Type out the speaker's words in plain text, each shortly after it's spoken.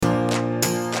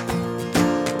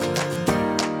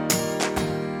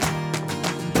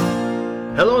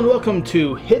Hello and welcome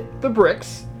to Hit the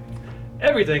Bricks.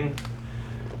 Everything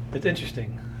that's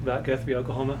interesting about Guthrie,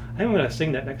 Oklahoma. I think I'm going to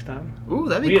sing that next time. Ooh,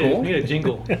 that'd be cool. We need a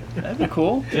jingle. That'd be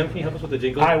cool. Jim, can you help us with the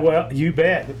jingle? I will. You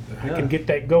bet. I Yeah. can get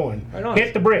that going. Right on.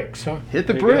 Hit the bricks, huh? Hit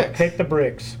the There you go. bricks. Hit the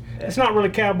bricks. It's not really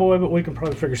cowboy, but we can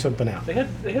probably figure something out. They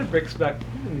had bricks back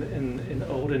in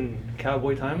olden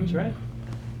cowboy times, right?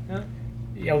 Yeah.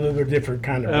 Yeah, well, they're different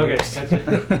kind of Okay, bricks. that's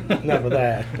it. Enough of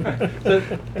that. So,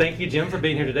 thank you, Jim, for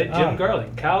being here today. Jim Oh.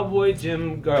 Garling, Cowboy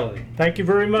Jim Garling. Thank you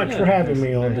very much for having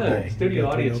me on Yeah, today. studio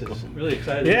audience is Oklahoma. really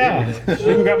excited. Yeah, To be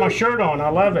even got my shirt on. I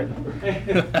love it.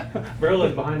 here. Burl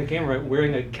is behind the camera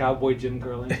wearing a Cowboy Jim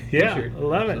Garling Yeah, t-shirt. I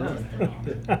love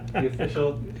it. The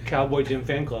official Cowboy Jim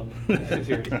fan club is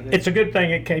here today. It's a good thing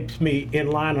it keeps me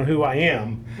in line on who I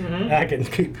am. Mhm. I can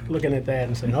keep looking at that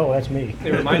and saying, "Oh, that's me."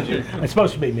 It reminds you. It's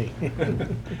supposed to be me.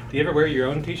 Do you ever wear your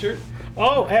own T-shirt?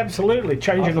 Oh, absolutely.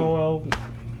 Changing Awesome. oil,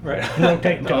 Right.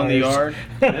 rotating On the tires. yard.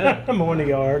 Yeah. I'm on the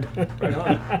yard. Right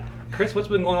on. Chris, what's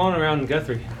been going on around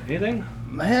Guthrie? Anything?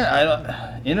 Man, I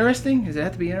don't. Interesting? Does it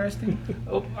have to be interesting?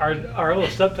 Oh, our little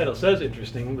subtitle says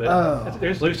interesting, but Oh.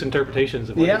 there's loose interpretations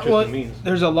of what Yeah, interesting well, means.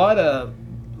 there's a lot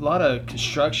of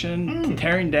construction,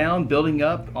 tearing down, building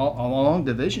up all along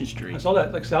Division I Street. saw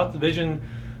that, like South Division,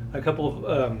 a couple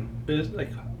of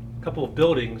couple of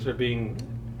buildings are being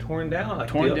torn down. Like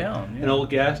Torn down, yeah. An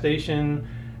old gas station,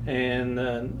 and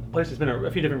a place that's been a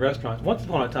few different restaurants. Once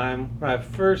upon a time, when I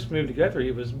first moved to Guthrie,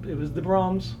 it was the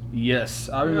Brahms.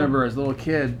 Yes, I remember as a little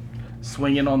kid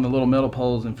swinging on the little metal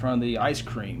poles in front of the ice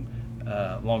cream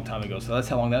a long time ago. So that's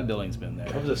how long that building's been there.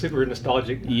 That was a super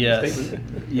nostalgic Yes,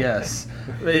 statement. yes.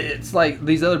 It's like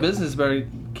these other businesses better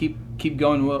keep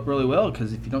going really well,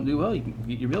 because if you don't do well, you can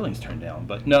get your buildings turned down.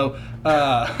 But no.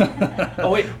 Oh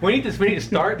wait, we need to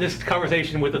start this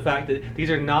conversation with the fact that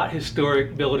these are not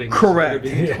historic buildings. Correct.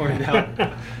 That are being torn down.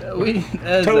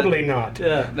 that is Totally not.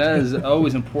 Yeah. that is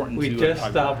always important. We to just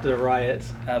talk about. stopped a riot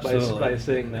Absolutely. by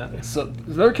saying that. So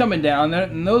they're coming down there,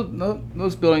 and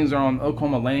those buildings are on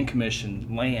Oklahoma Land Commission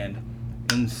land,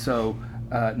 and so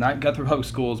not Guthrie Public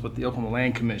Schools, but the Oklahoma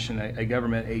Land Commission, a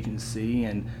government agency,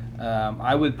 and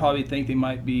I would probably think they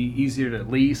might be easier to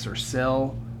lease or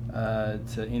sell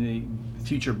to any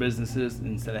future businesses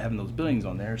instead of having those buildings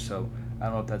on there. So I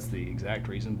don't know if that's the exact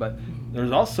reason, but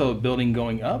there's also a building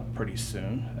going up pretty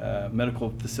soon, medical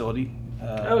facility.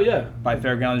 Oh yeah. By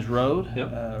Fairgrounds Road,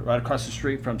 Yep. right across the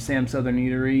street from Sam Southern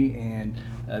Eatery and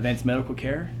Advanced Medical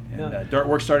Care. And Yeah. dirt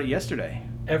work started yesterday.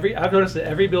 I've noticed that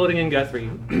every building in Guthrie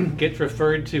gets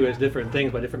referred to as different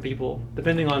things by different people,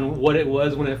 depending on what it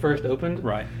was when it first opened.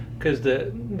 Right. Because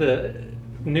the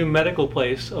new medical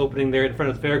place opening there in front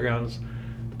of the fairgrounds,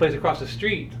 the place across the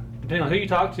street, depending on who you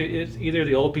talk to, it's either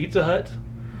the old Pizza Hut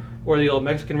or the old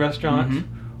Mexican restaurant, Mhm.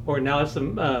 or now it's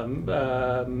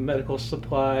the medical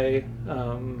supply,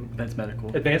 That's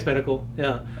medical. advanced medical.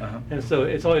 Yeah. Uh-huh. And so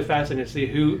it's always fascinating to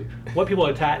see what people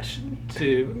attach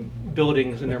to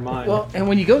buildings in their mind. Well, and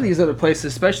when you go to these other places,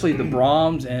 especially the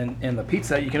Brahms and the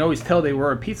Pizza Hut, you can always tell they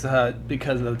were a Pizza Hut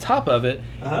because of the top of it.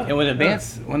 Uh-huh. And when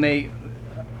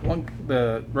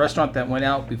the restaurant that went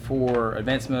out before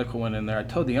Advanced Medical went in there, I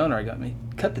told the owner, I got me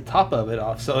cut the top of it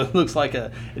off so it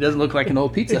doesn't look like an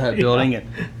old Pizza Hut building. And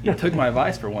he took my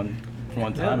advice for one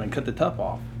time Yeah. and cut the top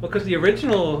off. Because the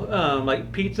original,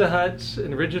 like Pizza Huts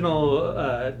and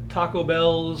original Taco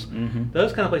Bells, Mhm.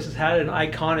 those kind of places had an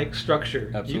iconic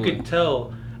structure. Absolutely. You could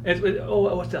tell.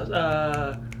 What's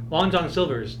that? Long John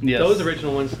Silver's. Yes. Those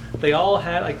original ones, they all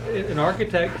had, like, an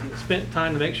architect spent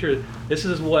time to make sure this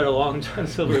is what a Long John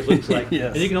Silver's looks like.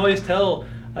 Yes. And you can always tell,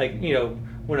 like,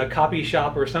 when a copy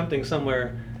shop or something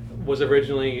somewhere was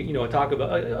originally, a Taco Bell.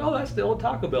 Oh, that's the old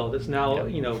Taco Bell. That's now,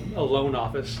 Yeah. a loan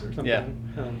office or something. Yeah.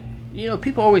 Um,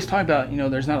 People always talk about,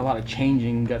 there's not a lot of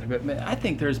changing, but man, I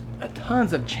think there's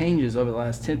tons of changes over the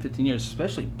last 10, 15 years,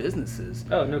 especially businesses.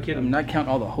 oh, no kidding. I'm not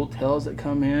counting all the hotels that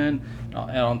come in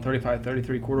on 35,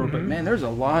 33 corridor, but Mhm. man, there's a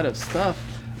lot of stuff.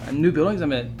 New buildings.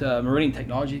 I'm at Meridian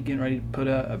Technology getting ready to put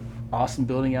a awesome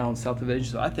building out on South Division.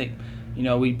 So I think,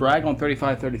 we brag on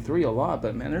 35, 33 a lot,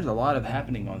 but man, there's a lot of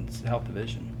happening on South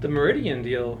Division. The Meridian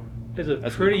deal is a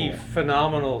That's pretty cool.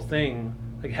 phenomenal thing.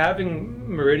 Like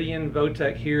having Meridian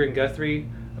Votech here in Guthrie,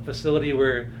 a facility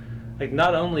where, like,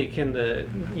 not only can the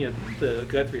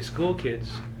Guthrie school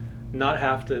kids not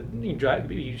have to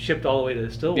be shipped all the way to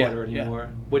Stillwater Yeah, yeah. anymore,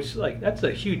 which, like, that's a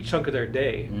huge chunk of their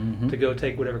day Mhm. to go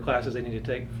take whatever classes they need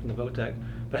to take from the Votech.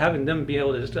 But having them be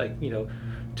able to just, like,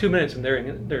 2 minutes and they're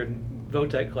in their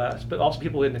Votech class, but also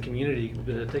people in the community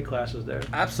to take classes there.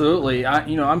 Absolutely.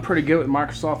 I'm pretty good with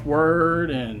Microsoft Word,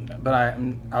 but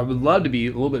I would love to be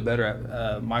a little bit better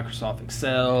at Microsoft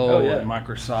Excel Oh, yeah. and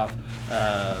Microsoft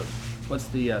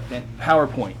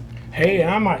PowerPoint. Hey,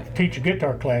 I might teach a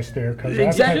guitar class there because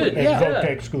Exactly, I've taught yeah. at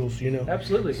Votech schools, you know.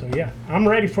 Absolutely. So yeah, I'm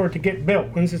ready for it to get built.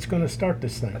 When's it's going to start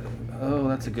this thing? Oh,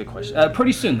 that's a good question.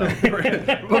 Pretty soon, though.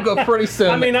 We'll go pretty soon.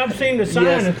 I mean, I've seen the sign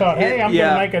Yes, and thought, hey, I'm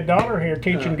yeah. going to make $1 here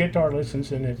teaching guitar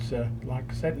lessons, and it's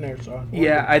like sitting there. So I was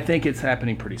Yeah, I think it's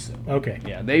happening pretty soon. okay.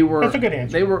 Yeah, they were. That's a good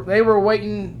answer. They were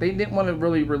waiting. They didn't want to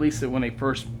really release it when they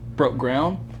first broke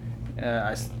ground,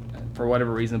 for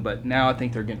whatever reason. But now I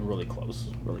think they're getting really close.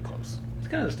 Really close. It's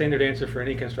kind of the standard answer for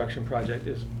any construction project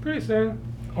is pretty soon.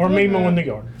 Or me mowing the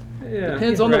yard. Yeah.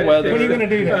 Depends on the weather. When are you going to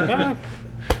do that?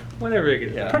 Whenever you get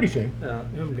it. Yeah. Pretty soon. Yeah.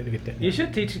 I'm going to get that. You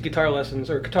should teach guitar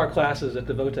lessons or guitar classes at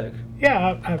the Votech.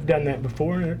 Yeah, I've done that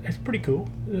before, and it's pretty cool.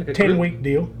 Like a 10-week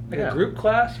deal. Like Yeah. a group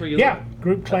class where you Yeah,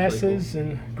 group That's really classes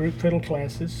and group fiddle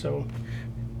classes. So,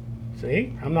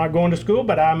 see, I'm not going to school,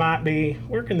 but I might be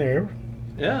working there.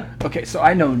 Yeah. Okay, so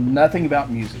I know nothing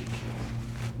about music.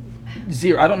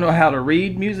 Zero. I don't know how to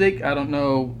read music. I don't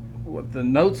know what the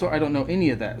notes are. I don't know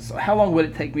any of that. So how long would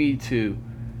it take me to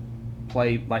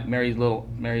play like Mary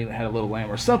Had a Little Lamb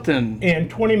or something? In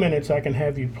 20 minutes, I can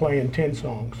have you playing 10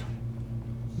 songs.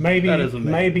 Maybe That is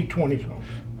amazing. maybe 20 songs.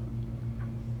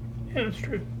 Yeah, that's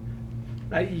true.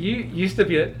 You used to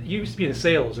be in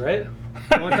sales, right?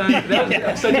 One time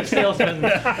that was such a salesman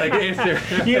like answer.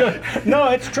 You know, no,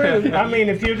 it's true. I mean,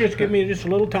 if you just give me just a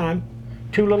little time,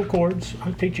 2 little chords,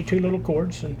 I'll teach you 2 little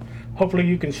chords, and hopefully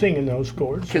you can sing in those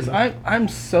chords. Because I'm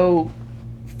so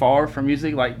far from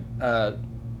music. Like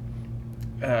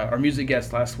our music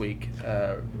guest last week,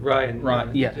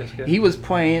 Ryan. yeah, Jessica. he was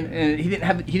playing and he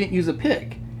didn't use a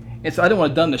pick. And so I didn't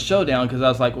want to dumb the show down because I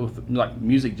was like, well, like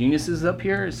music geniuses up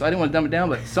here, so I didn't want to dumb it down.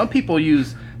 But some people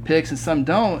use picks and some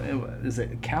don't. Is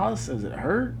it callous? Does it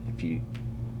hurt if you?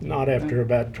 Not after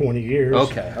about 20 years.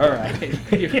 Okay, all right.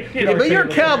 You But you're a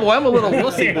cowboy. I'm a little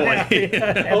wussy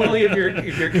boy. Only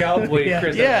if you're cowboy, Yeah.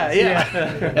 Chris. Yeah,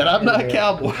 Evans. yeah. And I'm not a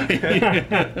cowboy.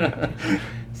 Yeah,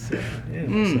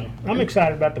 so I'm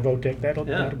excited about the Votech. That'll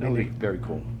That'd be be neat. very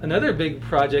cool. Another big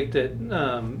project that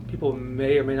people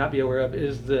may or may not be aware of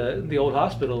is the old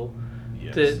hospital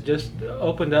that just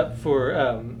opened up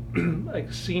for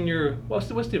like senior. What's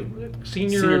the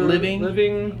Senior living?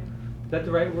 Living. Is that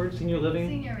the right word? Senior living.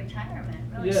 Senior retirement,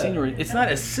 really. Yeah. Senior, it's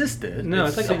not assisted. No,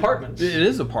 it's like apartments. It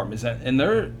is apartments, and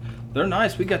they're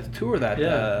nice. We got to tour that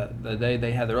Yeah. the day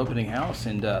they had their opening house,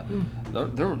 and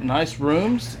they're nice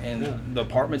rooms, and Yeah. the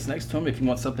apartments next to them. If you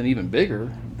want something even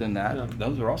bigger than that, Yeah.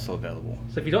 those are also available.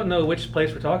 So if you don't know which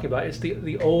place we're talking about, it's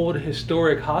the old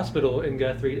historic hospital in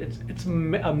Guthrie. It's a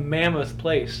mammoth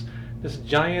place. This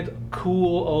giant,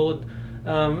 cool old.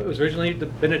 It was originally the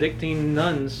Benedictine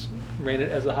nuns ran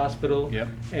it as a hospital. Yep.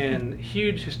 And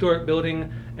huge historic building,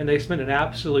 and they spent an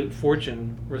absolute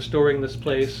fortune restoring this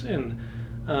place, and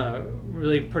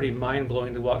really pretty mind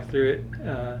blowing to walk through it.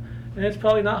 And it's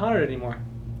probably not haunted anymore.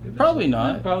 Probably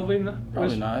not. Probably not. It Probably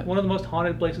was not. One of the most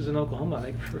haunted places in Oklahoma, I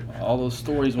think. All those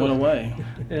stories went away.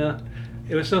 Yeah,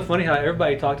 it was so funny how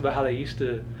everybody talked about how they used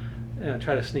to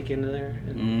try to sneak into there,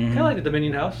 and kind of like the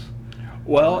Dominion House.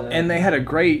 Well, and they had a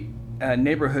great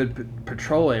neighborhood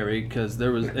patrol area because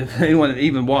there was, if anyone had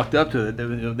even walked up to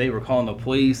it, they were calling the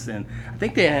police, and I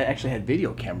think they actually had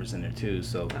video cameras in there too,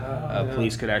 so yeah.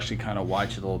 police could actually kind of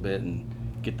watch it a little bit and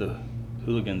get the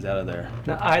hooligans out of there.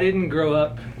 Now, I didn't grow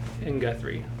up in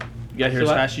Guthrie. You got here So as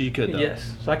I- fast as you could, though.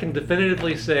 Yes, so I can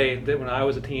definitively say that when I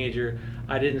was a teenager,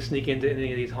 I didn't sneak into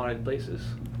any of these haunted places.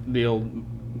 The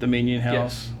old Dominion House.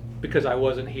 Yes, because I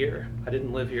wasn't here. I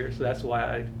didn't live here, so that's why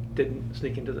I didn't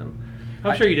sneak into them.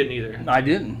 I'm sure you didn't either. I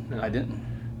didn't. No. I didn't.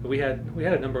 But we had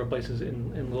a number of places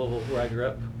in Louisville where I grew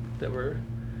up that were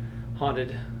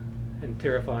haunted and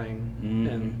terrifying,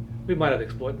 Mhm. and we might have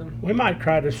exploited them. We might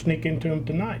try to sneak into them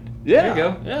tonight. Yeah. There you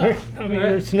go. Yeah. I mean,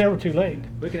 Alright. it's never too late.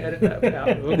 We can edit that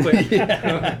out real quick.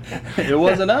 Yeah. It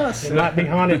wasn't us. It might be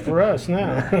haunted for us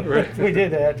now Right. if we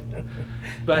did that.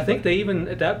 But I think they even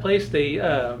at that place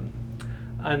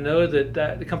I know that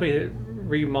the company that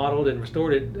remodeled and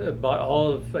restored it bought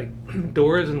all of like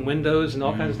doors and windows and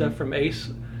all kinds of stuff from Ace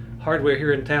Hardware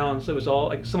here in town. So it was all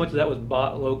like so much of that was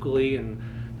bought locally, and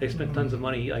they spent tons of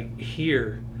money like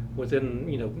here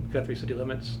within Guthrie city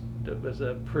limits. It was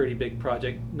a pretty big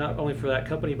project, not only for that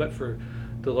company but for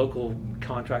the local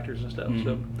contractors and stuff.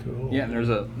 So Cool. Yeah, and there's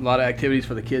a lot of activities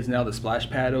for the kids now. The splash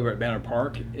pad over at Banner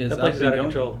Park is that up place is and out of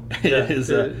going. control. It Yeah, is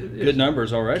it's- good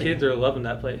numbers already. Kids are loving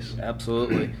that place.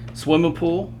 Absolutely. Swimming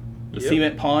pool. The Yep.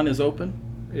 cement pond is open.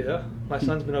 Yeah, my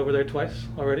son's been over there twice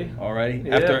already. Already?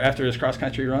 Yeah. After his cross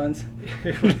country runs?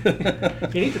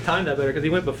 He needs to time that better because he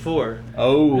went before.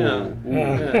 Oh. Yeah.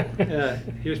 Ooh. Yeah,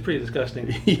 he was pretty disgusting.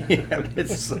 Yeah,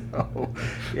 it's so.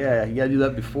 Yeah, you gotta do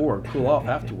that before. Cool off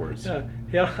afterwards.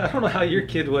 Yeah, I don't know how your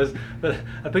kid was, but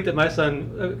I picked up my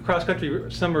son. Cross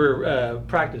country summer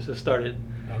practice has started,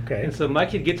 Okay. and so my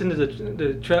kid gets into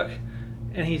the truck,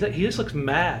 and he just looks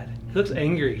mad. He looks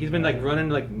angry. He's been like running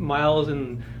like miles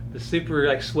in the super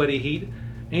like sweaty heat,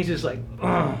 and he's just like,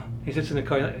 ugh. He sits in the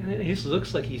car, and he just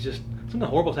looks like he's just something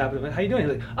horrible's happening. Like, how you doing?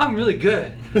 He's like, I'm really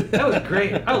good. That was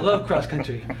great. I love cross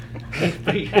country.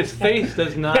 But his face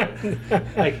does not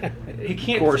like he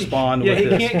can't correspond Yeah, with he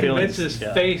his can't feelings. convince his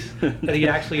Yeah. face that he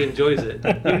actually enjoys it,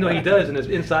 even though he does in his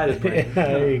inside his brain.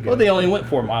 There you go. Well, they only went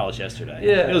 4 miles yesterday.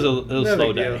 Yeah. It was a No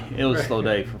slow big day. deal. It was a Right. slow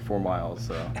day for 4 miles.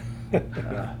 So.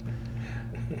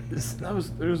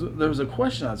 There was a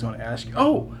question I was going to ask you.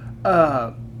 Oh,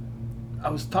 I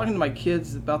was talking to my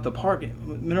kids about the park.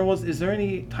 Minerals, is there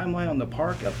any timeline on the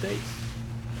park updates?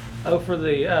 Oh, for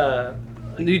the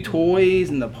New toys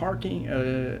and the parking?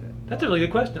 that's a really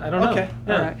good question. I don't know. Okay.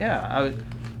 Yeah. All right. Yeah.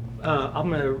 I'm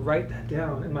gonna write that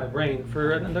down in my brain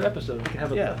for another episode. We can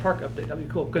have a Yeah. park update. That'd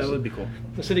be cool. 'Cause That would be cool.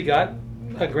 the city got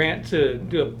a grant to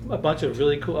do a bunch of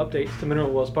really cool updates to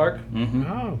Mineral Wells Park, Mm-hmm.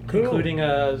 Oh, cool. including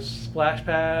a splash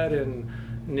pad and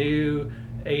new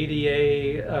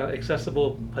ADA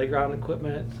accessible playground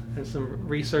equipment and some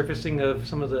resurfacing of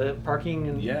some of the parking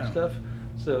and Yeah. stuff.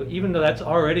 So even though that's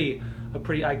already a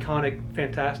pretty iconic,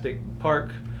 fantastic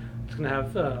park, it's gonna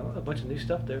have a bunch of new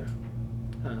stuff there.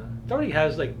 It already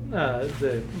has like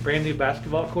the brand new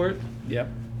basketball court Yep.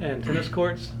 and tennis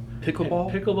courts.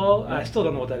 Pickleball? And pickleball. I still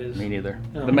don't know what that is. Me neither.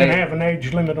 No. The They mayor. have an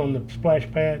age limit on the splash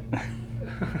pad.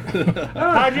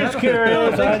 I I'm just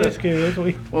curious. I'm just curious.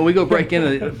 When we go break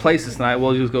into the place this night,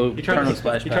 we'll just go You try turn to on the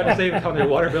splash you try to pad. save it on your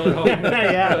water bill at home.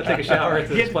 Yeah. Go take a shower at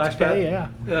the Get- splash pad. Yeah.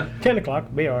 Yeah. 10 o'clock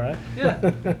will be all right.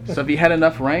 Yeah. So have you had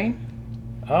enough rain?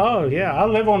 Oh yeah,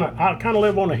 I kind of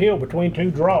live on a hill between two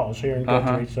draws here in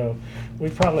Uh-huh. Guthrie, so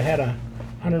we've probably had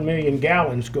 100 million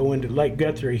gallons go into Lake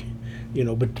Guthrie,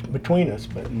 between us.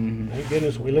 But thank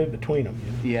goodness we live between them.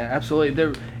 Yeah, absolutely.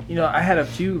 There, I had a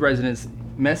few residents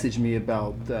message me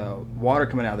about water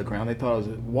coming out of the ground. They thought it was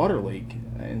a water leak,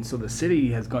 and so the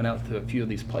city has gone out to a few of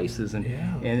these places and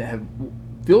Yeah. and have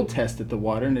field tested the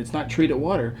water, and it's not treated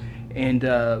water. And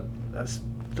I was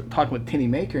talking with Penny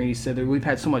Maker, and he said that we've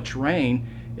had so much rain,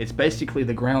 it's basically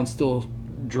the ground still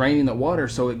draining the water,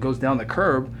 so it goes down the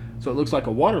curb, so it looks like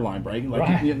a water line break. Like,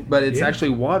 Right. but it's Yeah. actually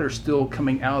water still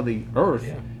coming out of the earth.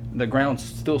 Yeah. The ground's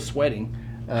still sweating.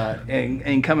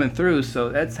 And coming through, so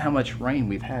that's how much rain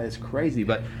we've had. It's crazy,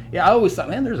 but yeah, I always thought,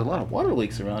 man, there's a lot of water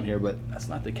leaks around here, but that's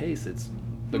not the case. It's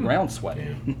the ground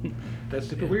sweating. That's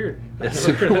super weird. That's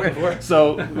I've never super heard that weird. before.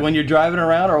 So when you're driving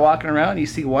around or walking around, you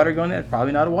see water going in. It's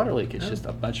probably not a water leak. It's just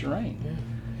a bunch of rain.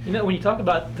 When you talk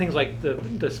about things like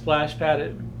the splash pad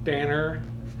at Banner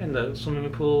and the swimming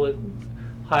pool at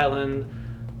Highland,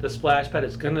 the splash pad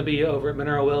is going to be over at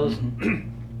Mineral Wells.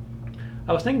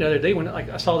 I was thinking the other day when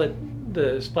I saw that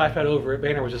the splash pad over at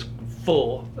Banner was just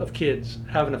full of kids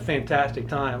having a fantastic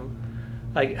time.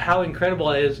 Like how incredible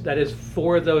that is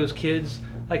for those kids.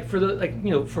 Like for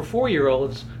for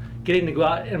 4-year-olds getting to go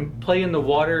out and play in the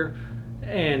water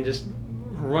and just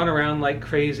run around like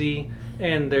crazy,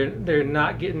 and they're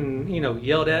not getting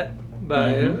yelled at by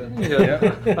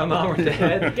a mom or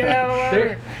dad. Get out of the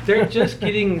water. They're just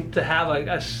getting to have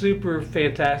a super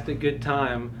fantastic good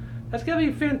time. That's gotta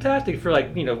be fantastic for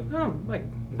like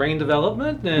brain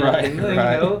development and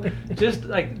Right. just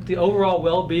like the overall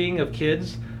well-being of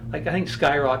kids. Like I think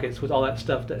skyrockets with all that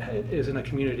stuff that is in a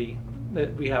community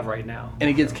that we have right now. And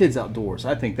it gets kids outdoors.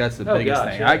 I think that's the Oh, biggest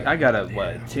gosh, thing. yeah. I got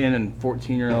a 10 and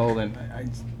 14-year-old, and I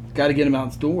got to get them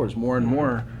outdoors more and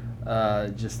more,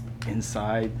 just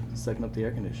inside, sucking up the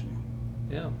air conditioning.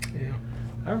 Yeah. Yeah.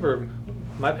 I remember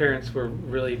my parents were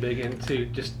really big into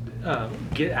just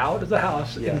get out of the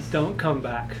house Yes. and don't come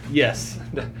back. Yes.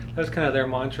 That was kind of their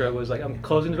mantra, was like, I'm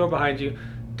closing the door behind you,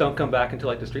 don't come back until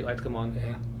like the street lights come on.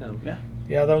 Yeah.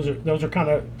 Yeah, those are kind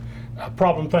of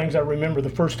problem things. I remember the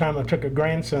first time I took a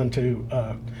grandson to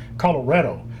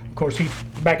Colorado. Of course, he's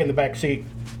back in the back seat,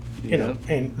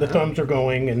 and the thumbs are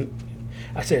going. And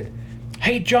I said,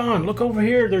 "Hey, John, look over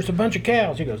here. There's a bunch of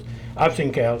cows." He goes, "I've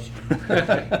seen cows."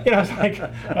 I was like,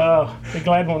 be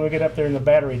glad when we get up there and the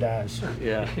battery dies.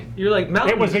 Yeah. You're like,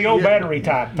 mountains. It was the old battery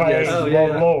type. Yes. Oh,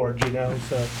 yeah. Lord,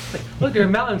 So Look, there are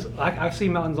mountains. I've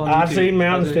seen mountains on YouTube. I've seen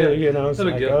mountains too. It's No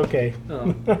big like, deal. okay.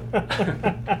 Oh.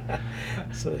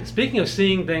 So, Speaking of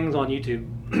seeing things on YouTube,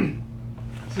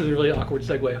 this is a really awkward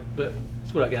segue, but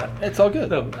it's what I got. It's all good.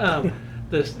 So,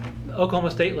 this Oklahoma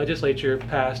State Legislature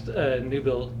passed a new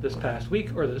bill this past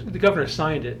week, or the governor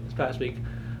signed it this past week,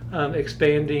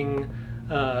 expanding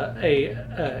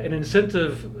an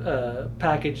incentive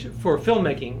package for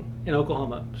filmmaking in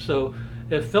Oklahoma. So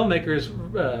if filmmakers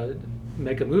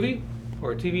make a movie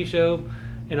or a TV show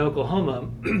in Oklahoma,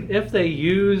 if they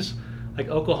use like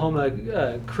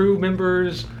Oklahoma crew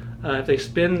members, if they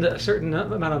spend a certain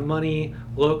amount of money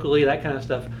locally, that kind of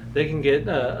stuff, they can get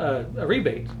a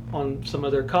rebate on some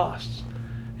of their costs.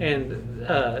 And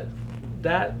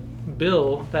that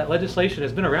bill, that legislation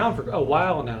has been around for a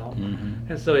while now.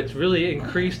 And so it's really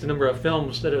increased the number of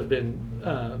films that have been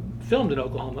filmed in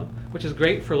Oklahoma, which is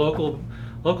great for local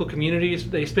communities.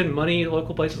 They spend money at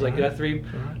local places like Guthrie.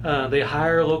 They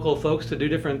hire local folks to do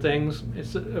different things.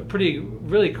 It's a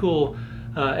really cool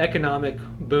economic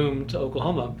boom to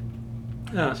Oklahoma.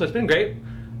 So it's been great.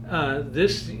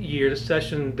 This year, this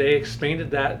session, they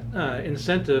expanded that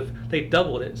incentive. They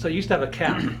doubled it. So it used to have a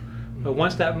cap, but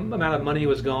once that amount of money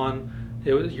was gone,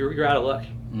 you're out of luck.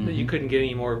 You couldn't get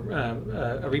any more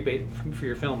a rebate for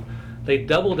your film. They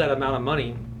doubled that amount of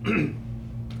money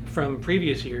from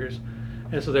previous years,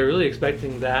 and so they're really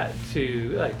expecting that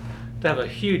to have a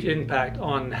huge impact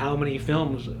on how many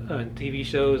films and TV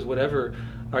shows, whatever,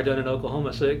 are done in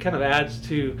Oklahoma. So it kind of adds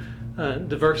to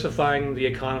diversifying the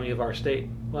economy of our state,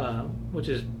 which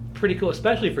is pretty cool,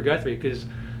 especially for Guthrie, because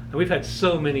we've had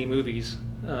so many movies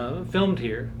filmed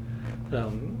here.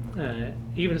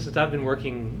 Even since I've been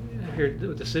working here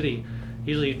with the city,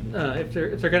 usually if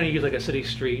they're going to use like a city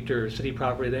street or city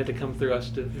property, they have to come through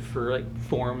us for like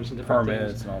forms and different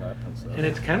Permits things. and all that kind of stuff. And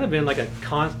it's kind of been like a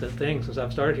constant thing since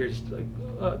I've started here, just like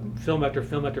film after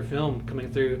film after film coming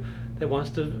through that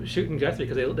wants to shoot in Guthrie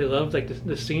because they love like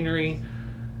the scenery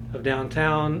of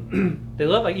downtown. They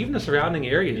love like even the surrounding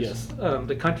areas. Yes.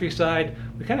 The countryside.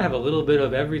 We kind of have a little bit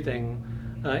of everything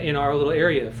in our little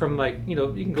area. From like, you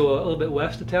can go a little bit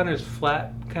west of town. There's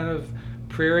flat kind of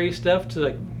prairie stuff to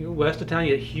like west of town.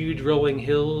 You get huge rolling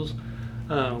hills.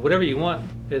 Whatever you want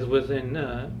is within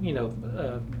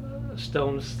a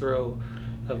stone's throw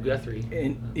of Guthrie.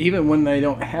 And even when they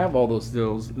don't have all those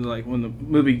deals, like when the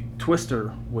movie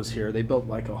Twister was here, they built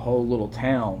like a whole little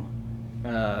town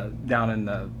down in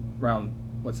around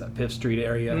what's that, 5th Street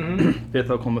area, 5th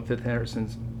Oklahoma, 5th Harrison,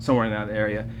 somewhere in that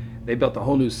area. They built a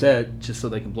whole new set just so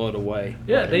they can blow it away.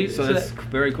 Yeah, so that's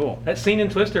very cool. That scene in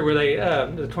Twister where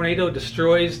the tornado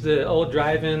destroys the old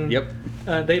drive-in. Yep.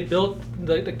 They built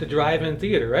the drive-in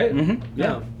theater, right?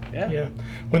 Yeah.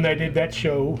 When they did that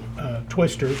show,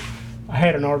 Twister, I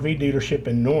had an RV dealership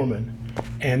in Norman,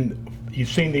 and you've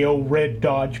seen the old red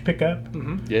Dodge pickup?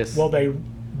 Yes. Well,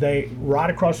 they right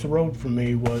across the road from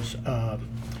me was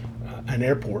an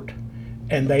airport,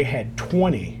 and they had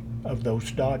 20 of those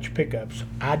Dodge pickups,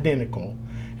 identical,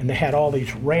 and they had all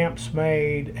these ramps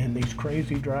made and these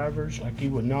crazy drivers like you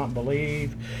would not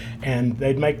believe, and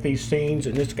they'd make these scenes,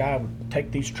 and this guy would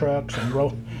take these trucks and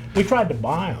roll. We tried to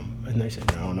buy them, and they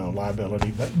said no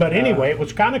liability, but anyway, it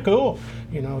was kind of cool.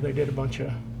 They did a bunch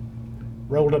of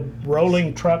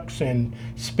rolling trucks and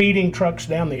speeding trucks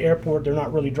down the airport. They're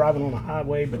not really driving on a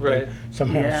highway, but they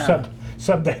somehow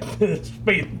sub that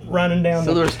speed running down.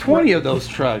 So there's 20 of those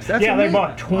trucks. That's they amazing.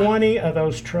 bought 20 of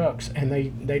those trucks, and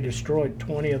they destroyed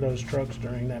 20 of those trucks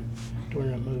during that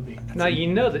movie. Now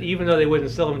that even though they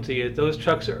wouldn't sell them to you, those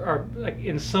trucks are like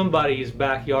in somebody's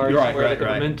backyard somewhere, like a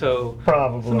memento.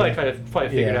 Probably. Somebody probably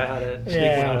figured out how to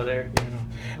sneak one out of there.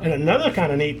 And another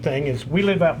kind of neat thing is we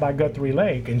live out by Guthrie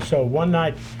Lake, and so one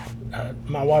night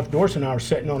my wife Doris and I were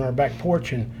sitting on our back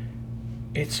porch, and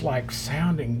it's like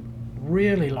sounding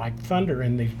really like thunder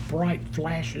and these bright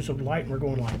flashes of light, and we're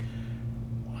going like,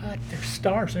 what? There's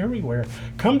stars everywhere.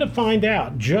 Come to find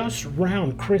out, just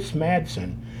around Chris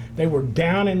Madsen, they were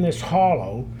down in this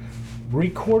hollow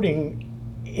recording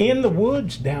in the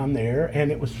woods down there,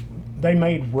 and they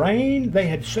made rain. They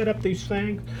had set up these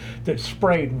things that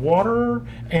sprayed water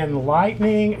and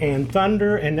lightning and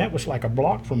thunder, and that was like a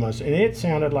block from us, and it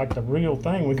sounded like the real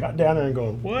thing. We got down there and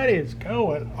going, what is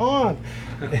going on?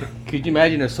 Could you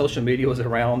imagine if social media was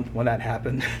around when that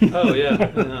happened? Oh,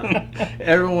 yeah.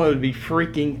 Everyone would be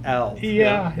freaking out.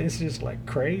 Yeah, it's just like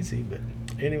crazy. But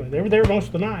anyway, they were there most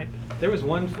of the night. There was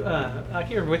one, I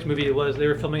can't remember which movie it was. They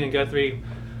were filming in Guthrie,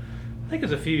 I think it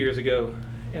was a few years ago,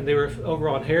 and they were over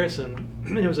on Harrison,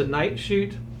 and it was a night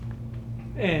shoot,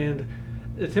 and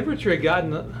the temperature had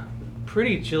gotten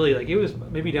pretty chilly. Like it was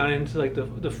maybe down into like the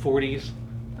 40s,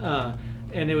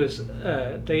 and it was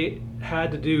they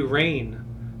had to do rain.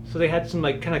 So they had some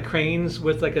like kind of cranes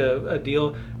with like a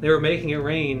deal. They were making it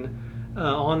rain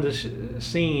on this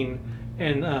scene,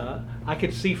 and I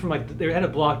could see from like they had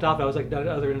it blocked off. I was like down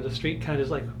the other end of the street, kind of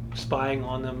just like spying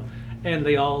on them, and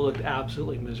they all looked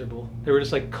absolutely miserable. They were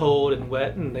just like cold and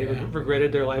wet, and they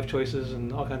regretted their life choices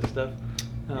and all kinds of stuff.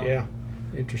 Yeah,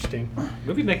 interesting.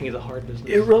 Movie making is a hard business.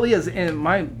 It really is. And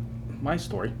my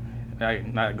story,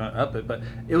 I'm not going to up it, but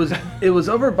it was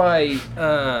over by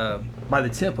the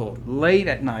temple late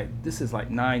at night. This is like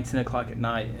 10 o'clock at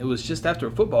night. It was just after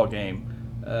a football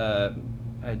game, a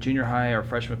junior high or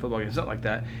freshman football game, something like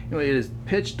that. You know, it is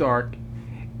pitch dark,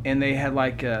 and they had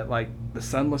like the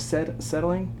sun was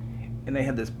settling, and they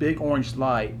had this big orange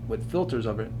light with filters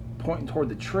over it pointing toward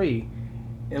the tree.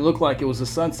 It looked like it was a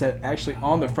sunset actually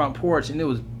on the front porch, and it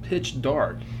was pitch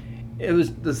dark. It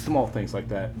was the small things like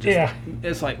that.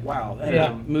 It's like, wow, that is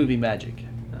movie magic.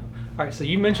 All right, so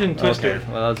you mentioned Twister. Okay,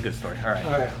 well, that was a good story. All right.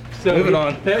 All right. So Moving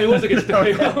on. It was a good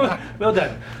story. Well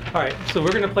done. All right, so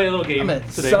we're going to play a little game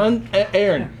today.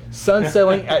 Aaron, sun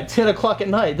setting at 10 o'clock at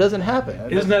night. It doesn't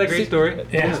happen. Isn't that a great story?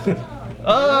 Yeah.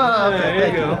 Oh, okay, there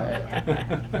you go.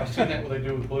 I've seen that where they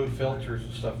do with blue filters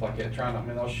and stuff like that,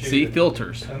 they'll shoot See, it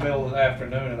filters. in the middle of the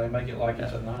afternoon and they make it like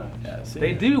it's at night. Yeah, see.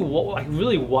 They do like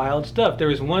really wild stuff. There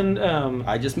was one.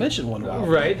 I just mentioned one. Wow.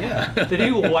 Right. Yeah. They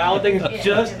do wild things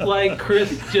just like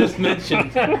Chris just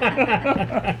mentioned.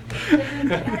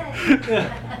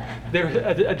 There's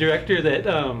a director that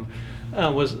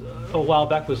was a while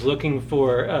back was looking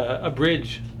for a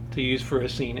bridge to use for a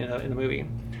scene in the movie,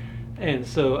 and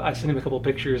so I sent him a couple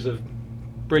pictures of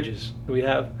bridges that we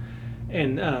have,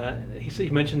 and he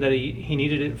mentioned that he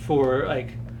needed it for like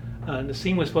the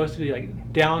scene was supposed to be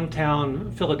like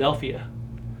downtown Philadelphia.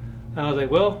 And I was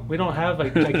like, well, we don't have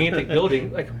like gigantic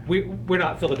building. Like we're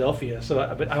not Philadelphia, so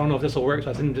but I don't know if this will work. So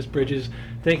I sent him just bridges,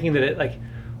 thinking that it like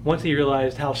once he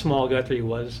realized how small Guthrie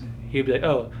was, he'd be like,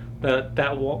 oh,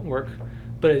 that won't work.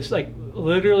 But it's like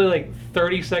literally like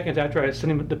 30 seconds after I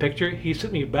sent him the picture, he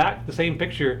sent me back the same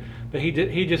picture, but he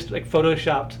just like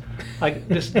photoshopped like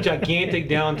this gigantic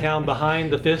downtown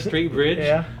behind the 5th Street Bridge.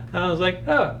 Yeah. And I was like,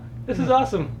 oh, this is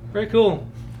awesome, very cool.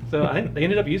 So they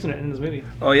ended up using it in this movie.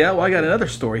 Oh yeah, well I got another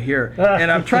story here,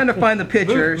 and I'm trying to find the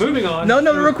pictures. Moving on. No,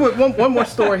 real quick, one more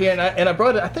story here, and I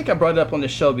brought it. I think I brought it up on the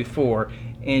show before,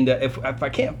 and if I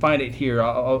can't find it here,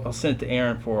 I'll send it to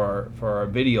Aaron for our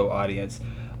video audience.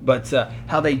 But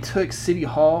how they took City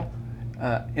Hall,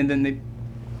 and then they,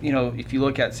 you know, if you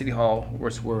look at City Hall, where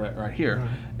we're at right here,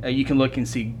 you can look and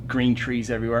see green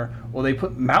trees everywhere. Well, they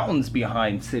put mountains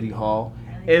behind City Hall.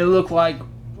 It looked like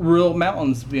real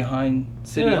mountains behind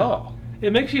City Hall.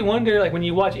 It makes you wonder, like when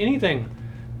you watch anything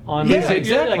on Yeah, music,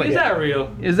 you're exactly. like, is that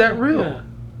real? Is that real?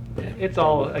 Yeah. It's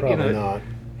all like, Probably not.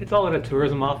 it's all in a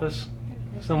tourism office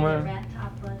somewhere. Rat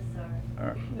topless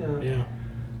or Yeah.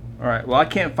 All right. Well, I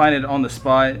can't find it on the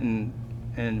spot, and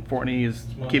Fortney is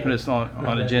keeping us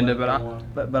on agenda, but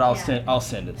I'll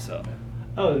send it. So.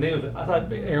 Oh, the name of it. I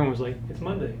thought Aaron was like, it's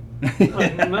Monday.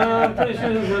 Like, no, I'm pretty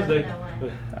sure it's Wednesday.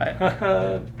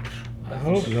 I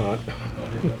hope not.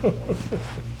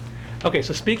 Okay,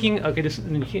 so speaking, you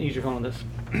can't use your phone on this.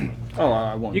 Oh,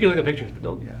 I won't. You can look at pictures,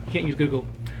 but you can't use Google.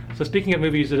 So speaking of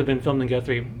movies that have been filmed in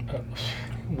Guthrie,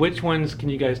 which ones can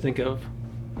you guys think of?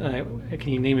 Can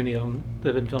you name any of them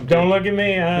that have been filmed? Don't look at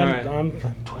me. Alright. I'm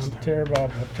terrible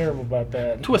about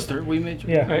that. Twister. We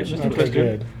mentioned. Yeah. Alright, Mr. Okay, Twister.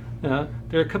 good.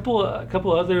 There are a couple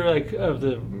other like of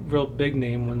the real big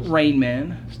name ones, Rain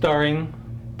Man, starring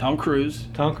Tom Cruise,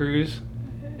 Tom Cruise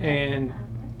and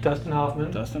Dustin Hoffman.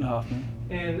 Dustin Hoffman.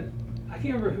 And I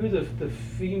can't remember who the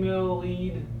female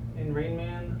lead in Rain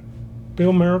Man.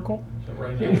 Bill Miracle? So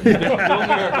right Bill now,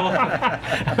 Miracle.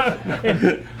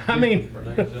 I mean,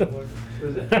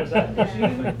 Was that she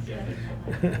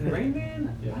in Rain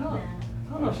Man? I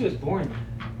don't know if she was born.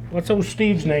 what's old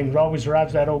Steve's name? Always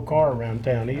rides that old car around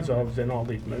town. He's always in all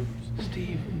these movies.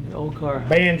 Steve, in the old car.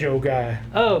 Banjo guy.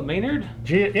 Oh, Maynard?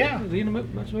 Yeah. Lead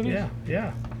in much movies?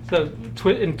 Yeah. So,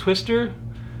 in Twister,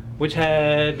 which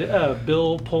had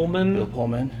Bill Pullman Bill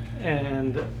Pullman.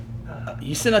 and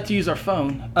You said not to use our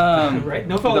phone. Right,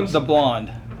 no phones. The blonde.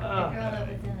 the girl that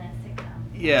was in that sitcom.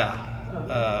 Yeah.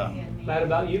 Mad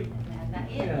About You. Mad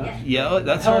About You. Yeah. Yeah,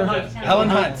 that's Helen her. Hunt. Helen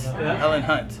Hunt. Yeah. Helen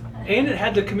Hunt. And it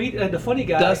had the funny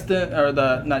guy. Dustin, or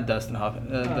not Dustin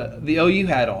Hoffman. The OU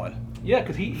hat on. Yeah,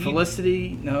 because he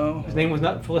Felicity, no. his name was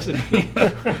not Felicity.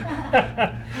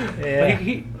 Yeah.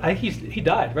 But he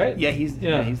died, right? Yeah,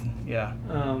 Yeah. yeah.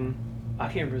 I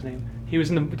can't remember his name. He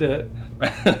was in the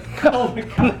Oh my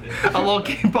God. A little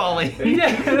King Polly.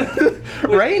 yeah.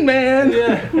 Rain Man.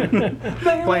 Yeah.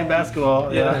 Playing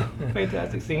basketball. Yeah.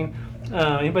 Fantastic scene.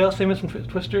 Anybody else famous from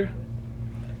Twister?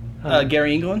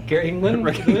 Gary England. Gary England.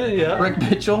 Rick, Yeah. Rick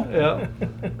Mitchell. Yeah.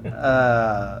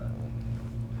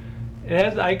 It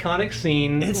has the iconic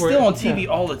scene. It's where- still on TV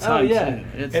all the time, Oh yeah. too.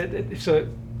 It's- So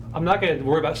I'm not going to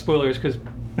worry about spoilers because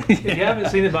if you haven't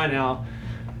seen it by now,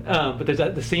 but there's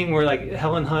the scene where like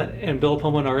Helen Hunt and Bill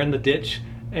Pullman are in the ditch,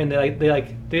 and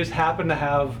they just happen to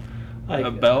have like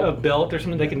A belt? or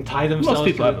something they can tie themselves. Most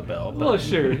people to. have a belt, but- Well,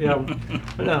 sure, yeah,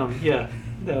 but yeah,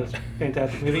 that was a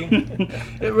fantastic movie.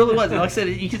 It really was. Like I said,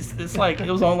 it's like it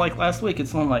was on like last week.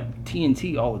 It's on like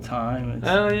TNT all the time. It's,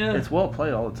 Oh, yeah. It's well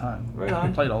played all the time. Right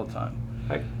on. Played all the time.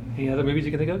 Like, any other movies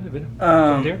you can think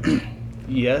of?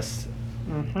 Yes.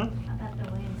 Mm-hmm. How about the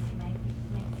Williams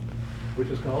Macy? Which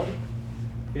was called?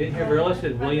 You didn't hear Rudderless?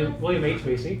 Did William H.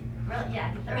 Macy?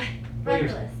 Yeah, the Williams-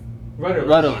 Rudderless. Rudderless.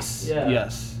 Rudderless. Yeah.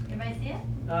 Yes. Everybody see it?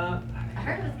 Uh, I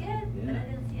heard it was good, but I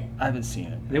didn't see it. I haven't seen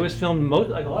it. It was filmed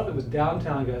like a lot of it was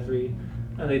downtown Guthrie.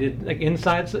 They did like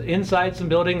inside some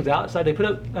buildings, outside. They put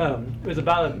up. It was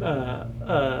about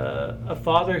a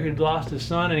father who'd lost his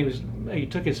son, and he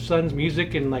took his son's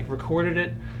music and like recorded it.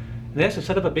 And they actually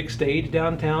set up a big stage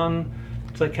downtown.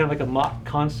 It's like kind of like a mock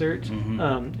concert,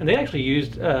 and they actually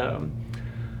used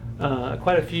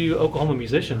quite a few Oklahoma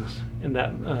musicians in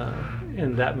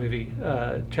that movie.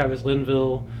 Travis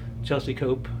Linville, Chelsea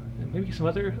Cope, and maybe some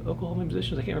other Oklahoma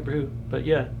musicians. I can't remember who, but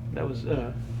yeah, that was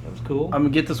cool. I'm gonna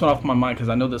get this one off my mind because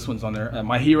I know this one's on there.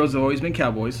 My heroes have always been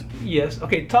cowboys. Yes.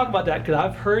 Okay. Talk about that because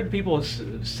I've heard people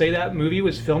say that movie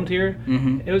was filmed here.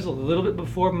 Mhm. It was a little bit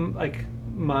before like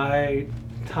my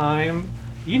time.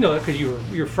 You know it because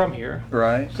you're from here.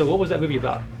 Right. So what was that movie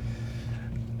about?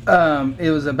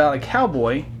 It was about a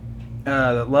cowboy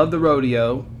that loved the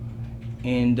rodeo,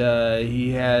 and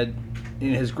he had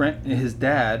his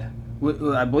dad.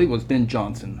 I believe it was Ben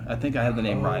Johnson. I think I have the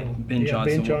name right. Ben Yeah,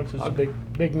 Johnson. Ben Johnson's a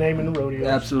big name in the rodeo.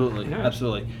 Absolutely, Yeah.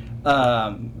 absolutely.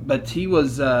 But he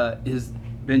was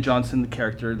Ben Johnson, the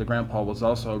character, the grandpa, was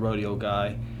also a rodeo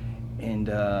guy, and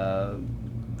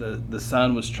the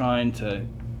son was trying to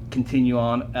continue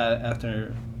on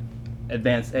after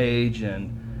advanced age,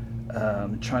 and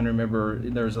trying to remember.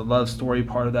 There was a love story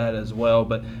part of that as well,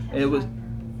 but it was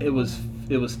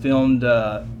filmed.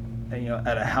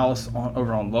 At a house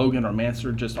over on Logan or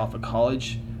Mansour, just off of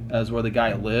College, as where the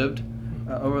guy lived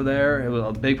over there. It was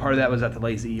a big part of that was at the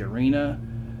Lazy Arena,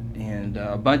 and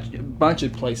a bunch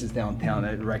of places downtown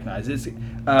that I recognize. It's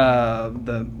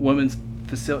the women's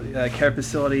facility, care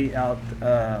facility out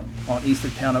on east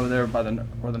of town over there by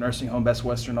where the nursing home, Best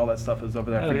Western, all that stuff is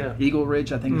over there. I Oh, think yeah. Eagle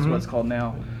Ridge, I think is what it's called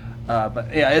now.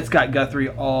 But yeah, it's got Guthrie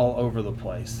all over the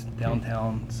place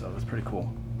downtown, so it's pretty cool.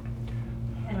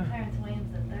 And Clarence Williams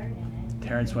III in it.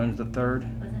 Terrence Williams III.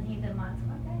 Wasn't he the Mott's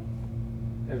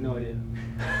one I have no idea.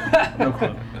 No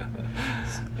clue.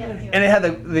 guy? And it had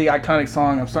the iconic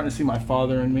song, "I'm Starting to See My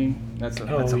Father in Me." That's a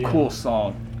Oh, yeah. cool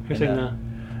song. Who And, sang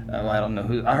that? I don't know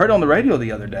who. I heard it on the radio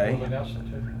the other day. Willie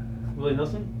Nelson too. Willie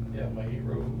Nelson? Yeah, my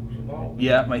heroes of all.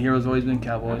 Yeah, my hero's always been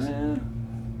cowboys.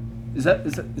 Is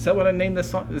that what I named this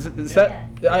song? Is that?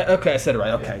 Okay, I said it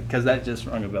right. Okay, because that just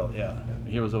rung a bell. Yeah,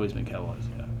 hero's always been cowboys.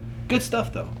 Yeah, good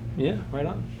stuff though. Yeah, right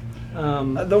on.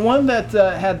 The one that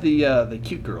had the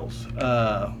cute girls.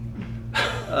 All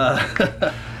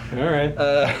right.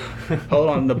 Hold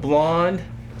on, the blonde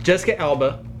Jessica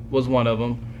Alba was one of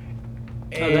them.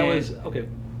 That was okay.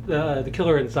 The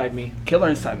Killer Inside Me. Killer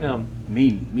Inside Me. Yeah.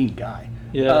 Mean guy.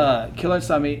 Yeah. Killer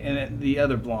Inside Me, and the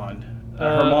other blonde.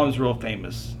 Her mom's real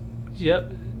famous.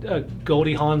 Yep.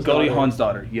 Goldie Hawn's Goldie daughter. Hawn's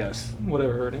daughter. Yes.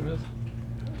 Whatever her name is.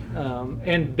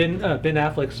 And Ben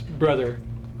Affleck's brother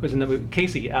was in the movie.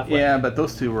 Casey Affleck. Yeah, but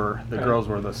those two were the Right. girls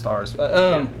were the stars.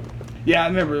 Yeah, I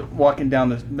remember walking down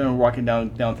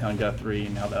downtown Guthrie,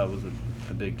 and how that was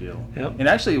a big deal. Yep. And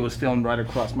actually, it was filmed right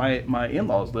across. My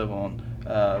in-laws live on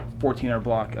 1400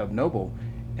 block of Noble,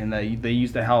 and they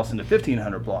used the house in the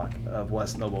 1500 block of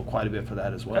West Noble quite a bit for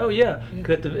that as well. Oh yeah.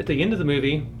 'Cause at the end of the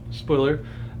movie, spoiler,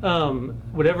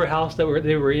 whatever house they were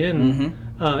in,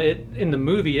 in the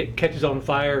movie it catches on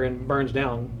fire and burns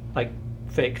down, like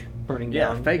fake burning Yeah,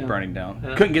 down. fake burning down.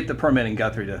 Yeah. Couldn't get the permit in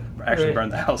Guthrie to actually Right. burn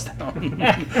the house down.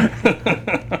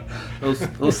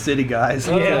 those city guys.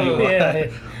 Oh, yeah.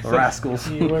 Rascals.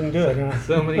 You wasn't good, huh?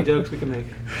 So many jokes we can make.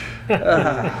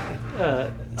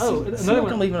 Oh, Another smoking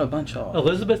one. leaving a bunch off.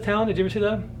 Elizabethtown. Did you ever see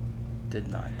that? Did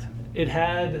not. It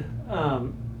had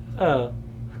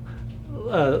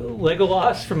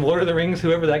Legolas from Lord of the Rings,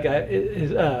 whoever that guy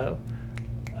is.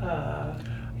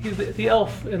 He's the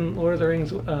elf in Lord of the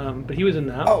Rings, but he was in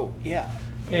that. Oh yeah.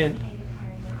 And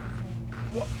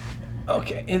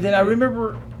Okay, and then I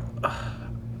remember.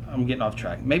 I'm getting off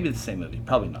track. Maybe it's the same movie.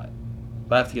 Probably not.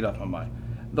 But I have to get off my mind.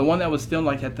 The one that was filmed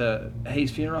like at the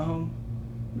Hayes Funeral Home.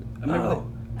 I remember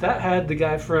that had the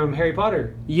guy from Harry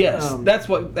Potter. Yes, Um, that's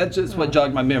just what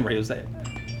jogged my memory. Was that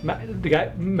the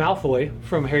guy Malfoy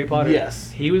from Harry Potter.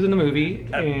 Yes. He was in the movie,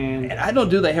 and And I don't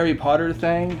do the Harry Potter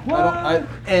thing.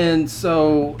 And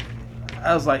so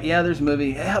I was like, yeah, there's a movie.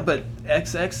 Yeah, but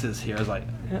XX is here. I was like,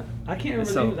 yeah, I can't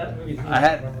remember So, the name of that movie. I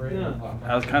had- Yeah.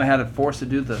 I was kind of had to force to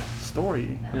do the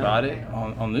story about it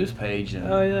on news page, and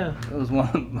Oh yeah. it was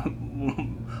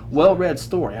one well-read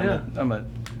story. The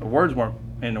words weren't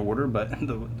in order, but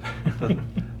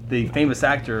the famous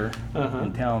actor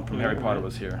in town from Harry Potter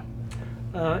was here.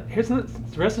 Here's the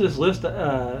rest of this list.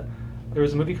 There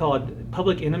was a movie called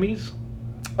Public Enemies.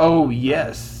 Oh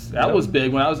yes, that Yep. was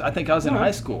big when I think I was in Oh,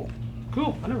 high school.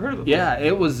 Cool. I never heard of it. Yeah,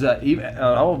 it was even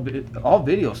all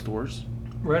video stores.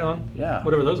 Right on. Yeah,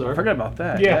 Whatever those are. I forgot about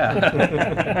that.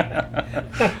 Yeah.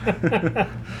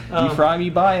 You fry me,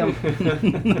 buy them.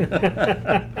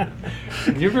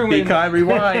 Do you remember Be when? kind,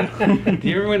 rewind. Do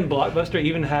you remember when Blockbuster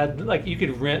even had like you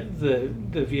could rent the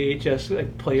VHS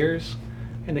like players,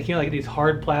 and they came like these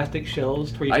hard plastic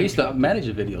shells where you I could used to drop- manage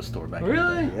a video store back in the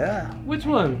Really? day. Yeah. Which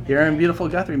one? Here in beautiful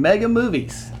Guthrie, Mega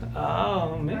Movies. Oh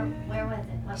Where, man. where was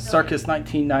it? What Circus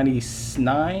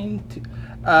 1999.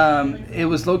 It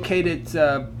was located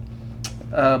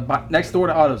next door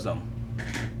to AutoZone.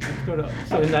 Let's go to,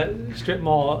 so in that strip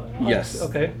mall. Yes.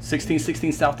 Okay.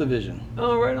 1616 South Division.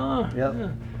 Oh, right on. Yep.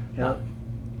 Yeah. Yep.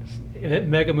 And it-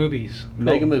 Mega Movies.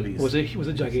 Mega Oh, Movies. Was it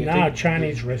gigantic? Now a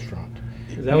Chinese restaurant.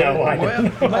 Is that No, what I it don't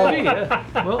was? know. Might be, yeah.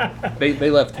 Well, They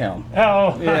left town.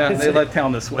 Oh, Yeah, they left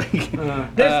town this week.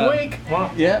 this week?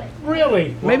 well, Yeah.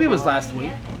 Really? Maybe it was last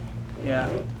week. Yeah.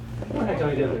 what had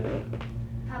Johnny Depp in it?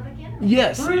 Public Enemy.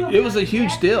 Yes, it was a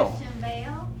huge deal. Christian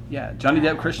Bale. Yeah, Johnny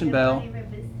Depp, Christian Bale.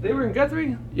 They were in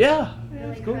Guthrie? Yeah.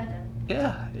 Really cool. Crudup.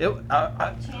 Yeah.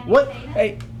 Channing What? Tatum.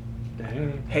 Hey,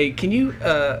 Dang. hey, can you?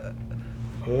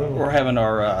 We're having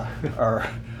our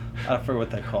I forget what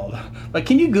that called. But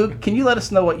can you let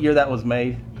us know what year that was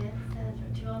made? It says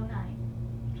 2009.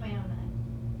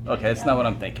 2009. Okay, that's not what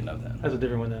I'm thinking of then. That's a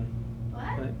different one then.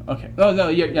 What? Okay. Oh no,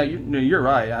 yeah, you're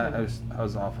right. I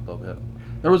was off a little bit.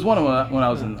 There was one when I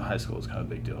was in high school. It was kind of a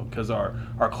big deal because our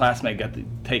classmate got to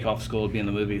take off school to be in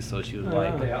the movie, so she was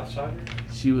like, The Outsider?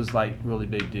 she was like really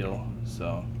big deal.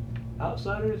 So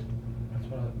Outsiders? That's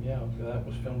what, that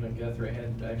was filmed in Guthrie. It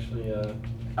had actually,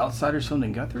 Outsiders filmed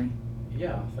in Guthrie.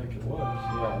 yeah, I think it was.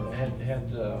 Yeah, it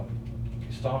had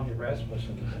Castagne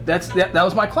Rasmussen. That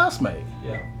was my classmate.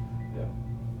 Yeah.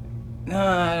 No,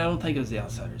 I don't think it was the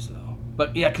Outsiders though.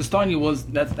 But yeah, Castagna was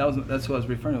that's who I was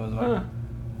referring to. Huh.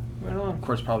 Right on. Of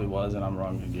course, probably was, and I'm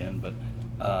wrong again. But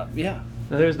yeah.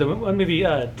 Now, there's the one movie,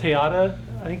 Teata.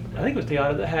 I think it was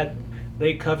Teata that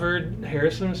they covered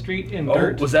Harrison Street in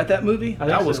dirt. Oh, was that movie? I think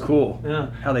That was so. cool. Yeah.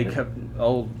 How they kept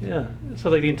old. Yeah. So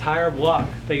like the entire block,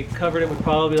 they covered it with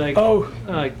probably like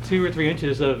like 2 or 3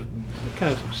 inches of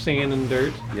kind of sand and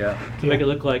dirt Yeah. to make it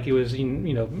look like it was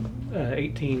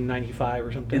 1895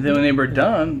 or something. And then when they were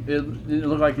done, it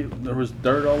looked like there was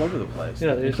dirt all over the place.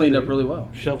 Yeah, They cleaned up really well.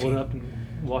 Shoveled up and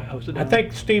hosed it I down.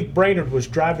 think Steve Brainerd was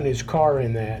driving his car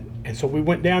in that, and so we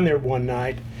went down there one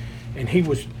night, and he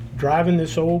was driving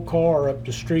this old car up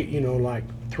the street, like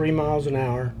 3 miles an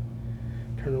hour,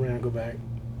 turn around, go back,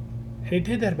 and he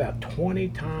did that about 20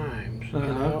 times,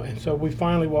 and so we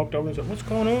finally walked over and said, "What's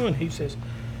going on?" He says,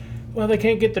 "Well, they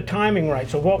can't get the timing right."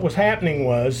 So what was happening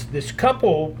was this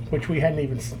couple, which we hadn't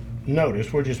even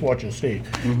noticed, we're just watching Steve,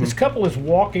 this couple is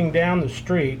walking down the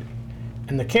street,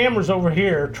 and the camera's over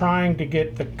here trying to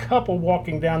get the couple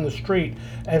walking down the street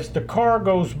as the car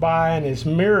goes by and is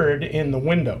mirrored in the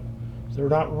window. They're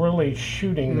not really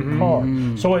shooting the car.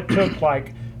 So it took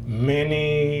like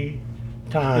many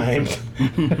times.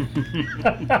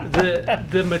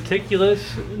 the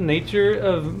meticulous nature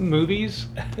of movies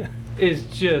is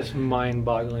just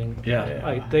mind-boggling. Yeah.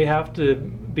 Like they have to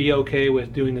be okay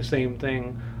with doing the same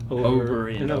thing over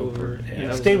and over. And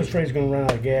over. Steve was afraid he's going to run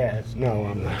out of gas. No,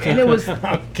 I'm not. And it was,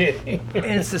 I'm kidding. and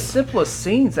it's the simplest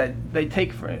scenes that they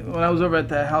take for it. When I was over at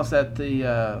the house at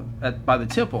by the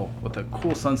temple with a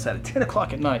cool sunset at 10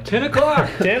 o'clock at night. 10 o'clock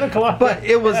 10 o'clock. But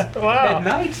it was Wow. at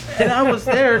night. and I was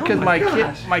there because Oh my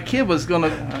my gosh. kid was gonna.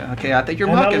 Okay, I think you're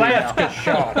An mocking me Alaska now.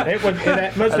 shot. It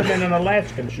must have been an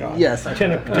Alaskan shot. Yes,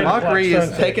 10 o'clock mockery is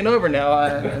sunset. taking over now.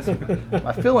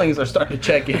 My feelings are starting to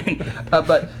check in.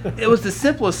 But it was the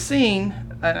simplest scene.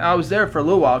 And I was there for a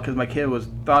little while because my kid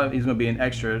thought he was going to be an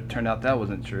extra. It turned out that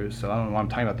wasn't true. So I don't know why I'm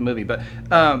talking about the movie. But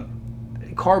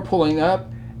car pulling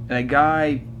up and a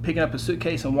guy picking up a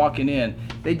suitcase and walking in.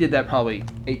 They did that probably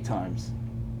 8 times.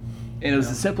 And it was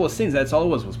the simplest scenes. That's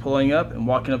all it was pulling up and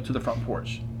walking up to the front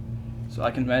porch. So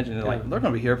I can imagine they're like, they're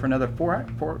going to be here for another four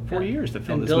years to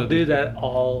film And this they'll movie. do that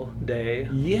all day.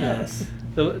 Yes.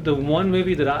 The one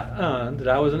movie that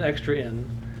I was an extra in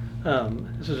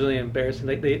this was really embarrassing.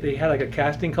 They had like a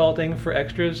casting call thing for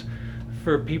extras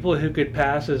for people who could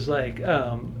pass as like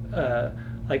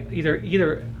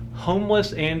either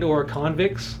homeless and or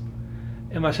convicts.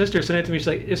 And my sister sent it to me. She's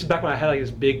like, this is back when I had like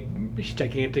this big,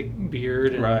 gigantic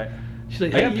beard. And Right. She's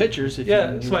like, I hey, got pictures if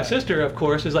yeah. you do So my that. sister, of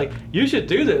course, is like, you should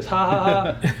do this. Ha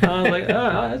ha ha. I was like,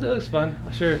 oh, that looks fun.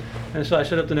 Sure. And so I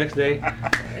showed up the next day,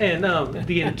 and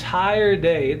the entire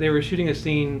day they were shooting a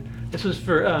scene. This was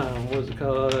for what was it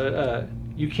called?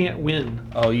 You Can't Win.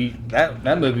 Oh,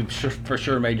 that movie for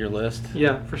sure made your list.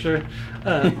 Yeah, for sure.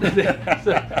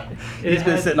 He's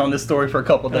been sitting on this story for a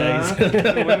couple days. We've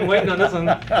been waiting on this one.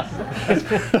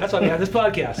 That's why we have this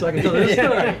podcast, so I can tell this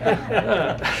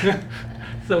story.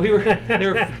 So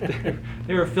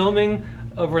they were filming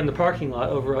over in the parking lot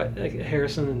over at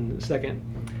Harrison and Second,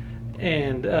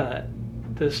 and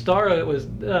the star of it was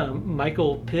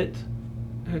Michael Pitt,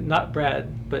 not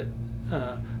Brad, but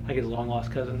like his long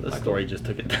lost cousin. The Michael. story just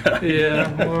took it down.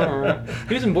 Yeah,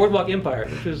 he was in Boardwalk Empire,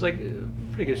 which was like a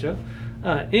pretty good show.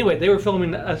 Anyway, they were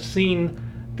filming a scene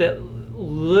that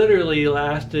literally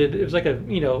lasted. It was like a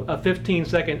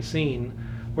 15-second scene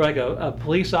where like a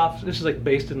police officer. This is like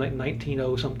based in like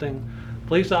 1900 something.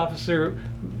 Police officer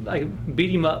like beat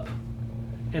him up,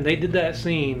 and they did that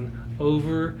scene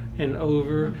over and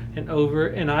over and over.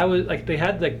 And I was like, they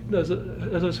had like those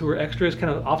who were extras kind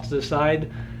of off to the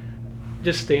side,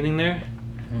 just standing there.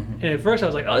 And at first I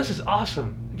was like, oh, this is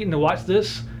awesome, getting to watch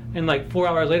this. And like 4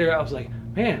 hours later, I was like,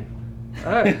 man,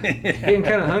 getting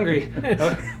kind of hungry.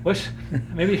 I wish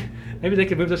maybe they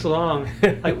could move this along.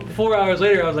 Like 4 hours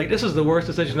later, I was like, this is the worst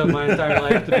decision of my entire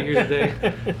life to be here today.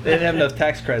 They didn't have enough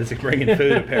tax credits to bring in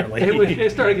food, apparently.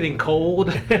 It started getting cold,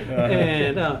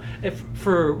 and if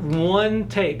for one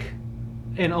take,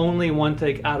 and only one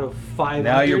take out of 500.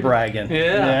 Now you're bragging.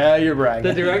 Yeah. Now you're bragging.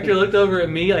 The director looked over at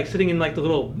me, like sitting in like the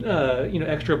little,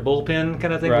 extra bullpen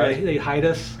kind of thing, where Right. they hide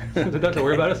us, so they don't have to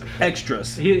worry about us.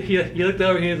 Extras. He looked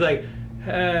over and he was like,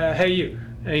 hey you.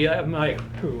 And I'm like,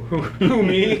 who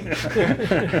me?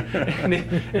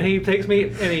 and he takes me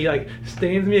and he like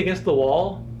stands me against the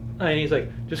wall, and he's like,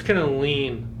 just kind of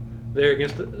lean there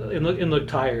against and look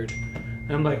tired.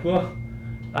 And I'm like, well,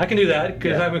 I can do that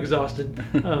because Yeah. I'm exhausted.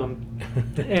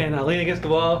 And I lean against the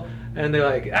wall, and they're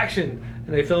like, action,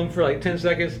 and they film for like 10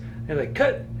 seconds. And like,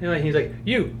 cut! And like, he's like,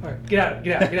 you! All right, get out!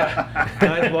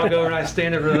 And I just walk over and I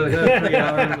stand there for like 3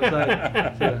 hours on the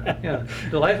side. So, yeah,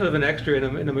 the life of an extra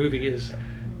in a movie is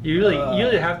you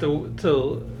really have to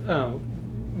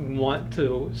want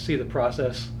to see the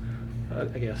process, I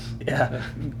guess. Yeah.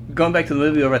 Going back to the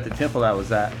movie over at the temple I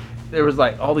was at, there was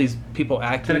like all these people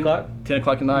acting. 10 o'clock? 10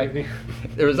 o'clock at night.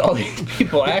 There was all these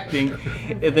people acting,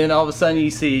 and then all of a sudden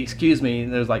you see, excuse me,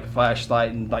 and there's like a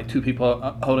flashlight and like two people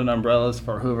holding umbrellas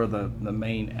for whoever the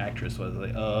main actress was.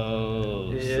 Like,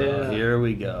 oh, Yeah. so here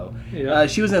we go. Yeah.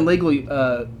 She was in Legally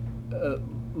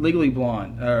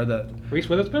Blonde, or Reese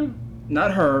Witherspoon?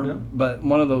 not her, No? but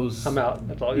one of those. I'm out.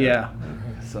 That's all. I got. Yeah.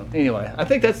 So anyway, I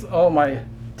think that's all my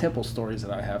temple stories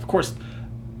that I have. Of course,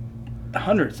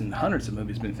 hundreds and hundreds of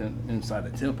movies been inside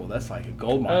the temple. That's like a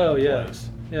gold mine. Oh of a yeah. place.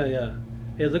 Yeah.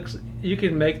 It looks. You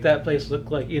can make that place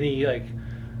look like any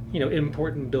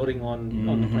important building on the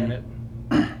Mhm. planet.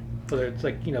 Whether it's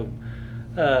like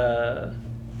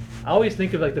I always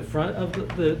think of like the front of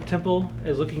the temple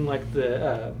as looking like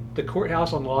the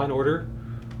courthouse on Law and Order.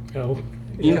 Oh,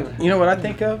 You know what I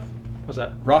think of? What's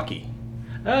that? Rocky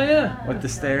Oh yeah. with the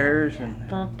stairs and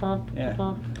yeah.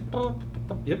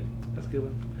 Yep, that's a good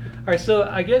one. All right, so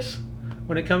I guess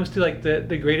when it comes to like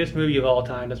the greatest movie of all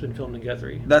time that's been filmed in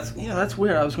Guthrie, That's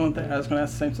weird. I was going to ask the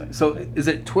same thing. So is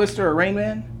it Twister or Rain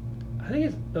Man? I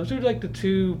think those are like the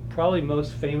two probably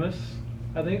most famous.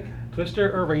 I think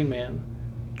Twister or Rain Man.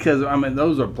 Because I mean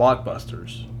those are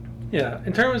blockbusters. Yeah,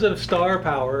 in terms of star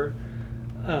power,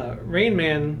 Rain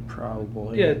Man,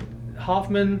 Probably. yeah,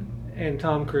 Hoffman and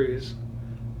Tom Cruise.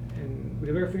 And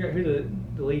did we ever figure out who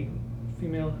the lead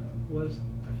female was?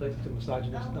 I feel like it's a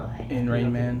misogynist. Oh, No. boy. In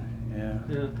Rain Man. Yeah.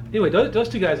 Yeah. Anyway, those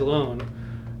two guys alone,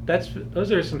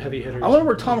 those are some heavy hitters. I wonder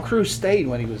where Tom Cruise stayed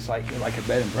when he was like a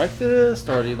bed and breakfast,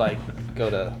 or did he like go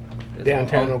to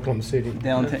downtown Oklahoma City.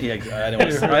 Downtown? Yeah, I didn't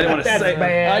want to That's say.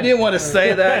 bad. I didn't want to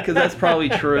say that because that's probably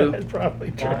true. That's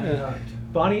probably true. Bonnie Yeah.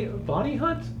 Hunt. Bonnie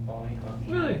Hunt? Bonnie Hunt.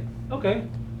 Really? Okay.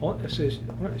 Well, is she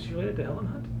related to Helen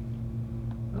Hunt?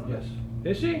 I don't know. Yes.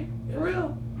 Is she? Yes. For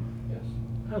real? Yes.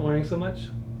 I'm learning so much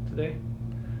today.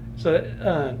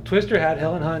 So Twister had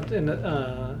Helen Hunt and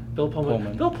Bill Pullman.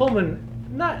 Pullman. Bill Pullman,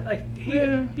 not like he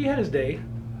had his day.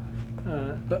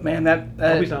 But man, that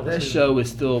Always not listening. show is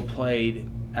still played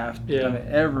after. Yeah.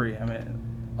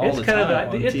 All It's the kind time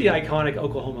of on it's the TV. iconic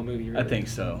Oklahoma movie. Really. I think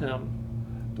so.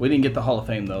 We didn't get the Hall of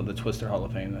Fame though. The Twister Hall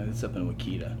of Fame. It's up in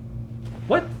Wakita.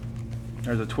 What?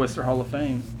 There's a Twister Hall of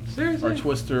Fame Seriously? or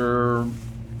Twister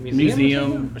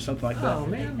Museum or something like that. Oh,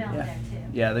 They man. filmed Yeah. there too.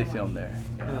 Yeah, they filmed there.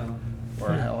 Oh,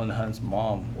 Where Helen Hunt's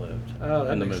mom lived. oh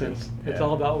that in the makes movie. sense. It's Yeah.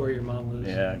 all about where your mom lives.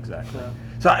 Yeah, exactly. Yeah.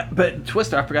 So, but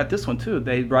Twister, I forgot this one too.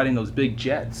 They brought in those big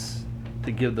jets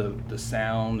to give the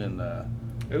sound and the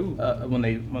Ooh. when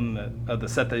the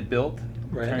set they built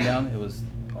Right. turned down, it was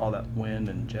all that wind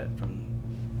and jet from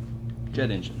jet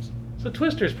engines. So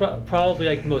Twister's probably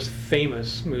like the most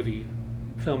famous movie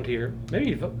filmed here.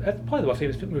 Maybe that's probably the most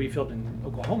famous movie filmed in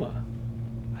Oklahoma,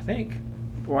 I think.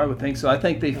 Well, I would think so. I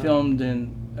think they filmed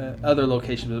in other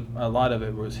locations, but a lot of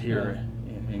it was here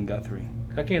in Guthrie.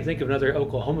 I can't think of another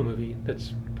Oklahoma movie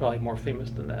that's probably more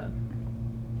famous than that.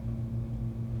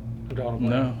 I'm drawing a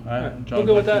blank. No, All right, I'm drawing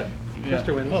we'll go a with that. blank. Yeah.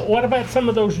 Twister wins. Well, what about some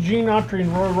of those Gene Autry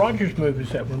and Roy Rogers movies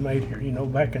that were made here? You know,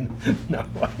 back in no.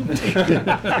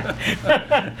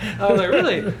 Oh, they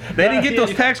really? They didn't get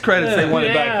those tax credits they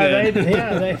wanted back then.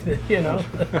 They, you know,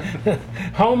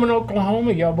 Home in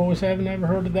Oklahoma. Y'all boys haven't ever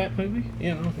heard of that movie?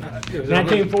 You know, It was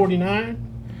 1949.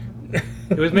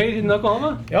 It was made in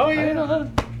Oklahoma? Oh I didn't know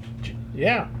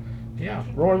yeah, that. yeah.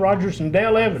 Roy Rogers and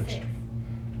Dale Evans.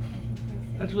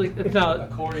 That's really, it's not,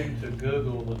 According to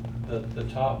Google, the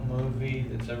top movie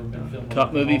that's ever been filmed. in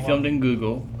Top movie Oklahoma, filmed in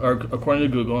Google, or according to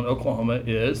Google in Oklahoma,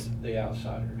 is The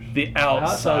Outsiders. The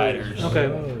Outsiders. Okay.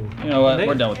 Oh. You know what? They-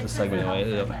 We're done with this segment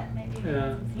anyway.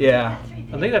 yeah. Yeah.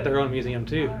 And they got their own museum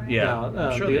too. Yeah, Now,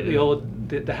 I'm sure the, they the do. old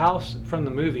the house from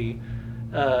the movie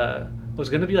was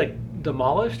going to be like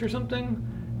demolished or something,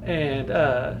 and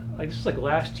like this was like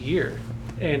last year,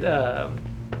 and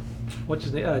what's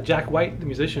his name? Jack White, the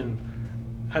musician.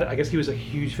 I guess he was a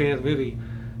huge fan of the movie.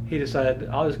 He decided,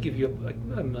 I'll just give you like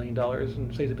 $1 million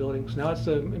and save the building. So now it's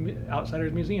the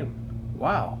Outsiders Museum.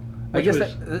 Wow. I Which guess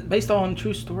was- that based on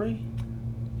true story.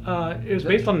 It was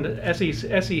based on the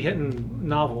S.E. Hinton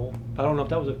novel. I don't know if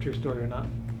that was a true story or not.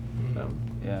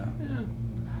 Yeah. Yeah.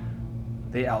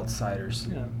 The Outsiders.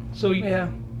 Yeah. So you, Yeah.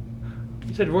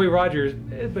 you said Roy Rogers,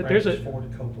 but there's Francis a Ford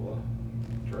Coppola,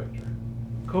 director.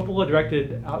 Coppola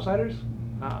directed Outsiders.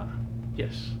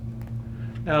 Yes.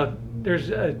 Now there's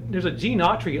a Gene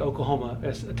Autry, Oklahoma,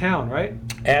 as a town, right?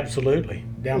 Absolutely,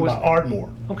 down Was- by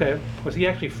Ardmore. Okay. Was he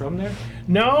actually from there?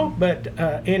 No, but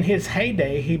in his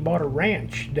heyday, he bought a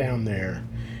ranch down there.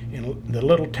 And the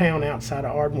little town outside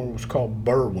of Ardmore was called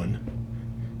Berwyn.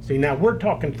 See, now we're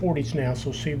talking 40s now,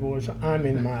 so see, boys, I'm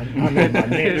in my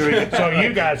mid. So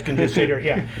you guys can just sit here,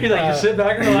 yeah. He's like, you sit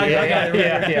back and relax. I got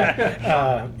it right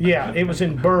here. Yeah, it was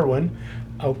in Berwyn,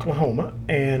 Oklahoma,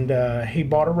 and he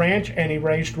bought a ranch and he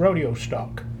raised rodeo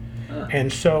stock.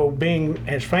 And so, being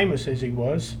as famous as he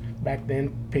was back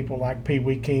then, people like Pee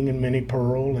Wee King and Minnie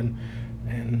Pearl and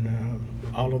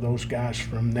all of those guys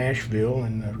from Nashville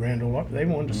and Grand Ole Opry, they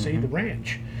wanted to see the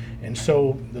ranch. And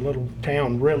so the little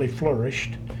town really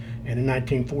flourished. And in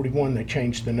 1941, they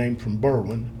changed the name from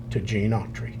Berwyn to Gene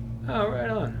Autry. Oh, right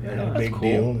on. Right And a on. big cool.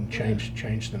 deal, and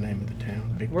changed the name of the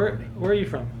town. Big Where party. are you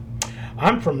from?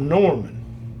 I'm from Norman.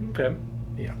 Okay.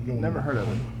 Yeah, Norman. Never heard of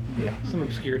it. Yeah. Some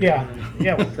obscure Yeah, town.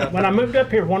 yeah. When I moved up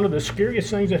here, one of the scariest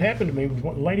things that happened to me was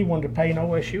one lady wanted to paint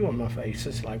OSU on my face.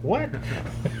 It's like, what?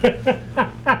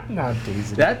 Not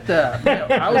teasing. That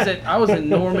I was in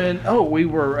Norman. Oh, we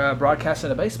were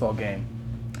broadcasting a baseball game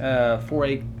for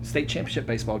a state championship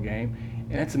baseball game,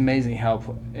 and it's amazing how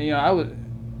I was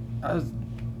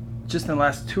just in the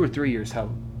last 2 or 3 years how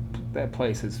that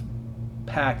place is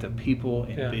packed of people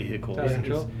and Yeah. vehicles. Out of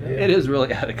control. Yeah. It is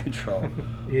really out of control.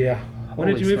 Yeah. When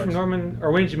did you Holy move from smokes. Norman,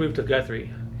 or when did you move to Guthrie?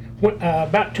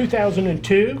 About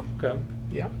 2002. Okay.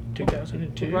 Yeah, What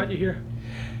 2002. brought you here?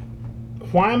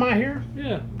 Why am I here?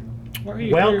 Yeah. Why are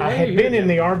you, Well, why I are had you been here, in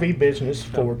the Jim? RV business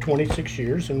for 26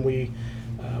 years, and we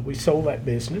sold that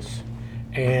business.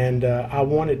 And I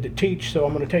wanted to teach, so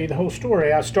I'm going to tell you the whole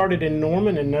story. I started in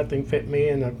Norman, and nothing fit me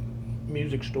in the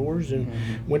music stores, and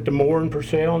went to Moore and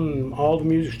Purcell and all the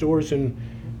music stores in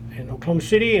Oklahoma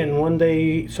City. And one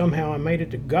day, somehow, I made it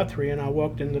to Guthrie, and I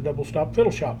walked in the Double Stop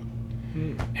Fiddle Shop.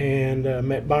 And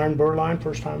met Byron Burline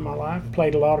first time in my life.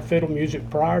 Played a lot of fiddle music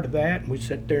prior to that. We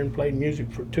sat there and played music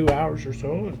for 2 hours or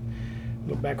so, and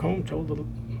went back home. Told the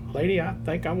lady, I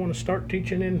think I want to start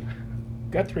teaching in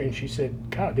Guthrie. And she said,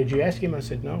 God, did you ask him? I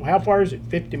said, no. How far is it?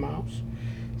 50 miles.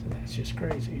 So that's just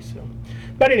crazy. So,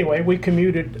 but anyway,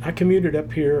 I commuted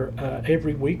up here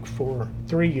every week for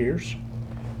 3 years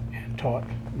and taught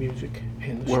music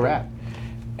in the Where store. at?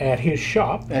 At his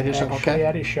shop. At his shop, actually, okay.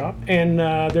 At his shop. And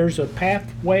there's a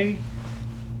Path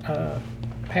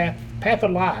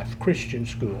of Life Christian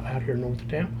school out here north of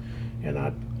town. And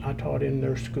I taught in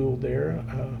their school there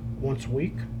once a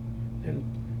week. and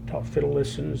taught fiddle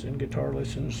lessons and guitar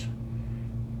lessons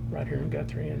right here in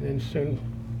Guthrie, and then soon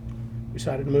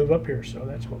decided to move up here, so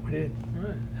that's what we did.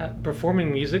 All right.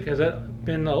 Performing music, has that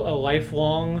been a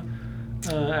lifelong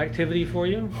activity for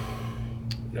you?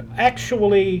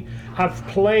 Actually, I've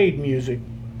played music,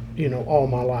 all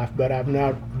my life, but I've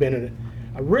not been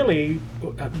I really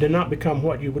did not become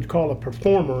what you would call a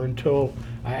performer until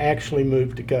I actually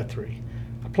moved to Guthrie.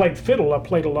 I played fiddle. I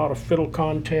played a lot of fiddle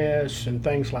contests and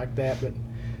things like that, but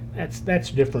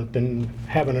that's different than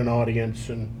having an audience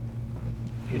and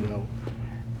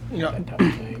that type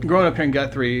of thing. Growing up here in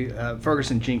Guthrie,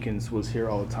 Ferguson Jenkins was here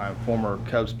all the time, former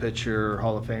Cubs pitcher,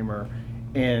 Hall of Famer,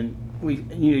 and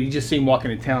you just see him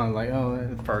walking in town like, oh,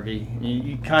 that's Fergie.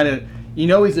 You kind of,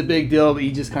 he's a big deal, but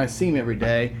you just kind of see him every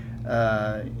day,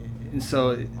 and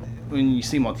so when you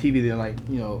see him on TV, they're like,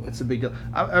 it's a big deal.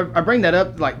 I bring that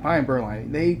up, like Byron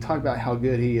Berline. They talk about how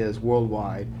good he is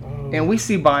worldwide, and we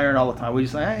see Byron all the time. We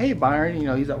just like, hey, Byron,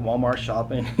 he's at Walmart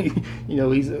shopping,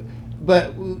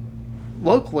 but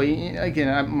locally,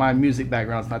 again, my music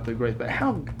background's not the greatest, but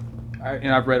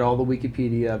and I've read all the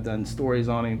Wikipedia, I've done stories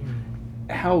on him.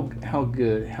 How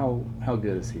good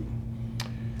is he?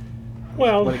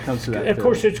 Well, when it comes to that of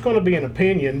course, it's going to be an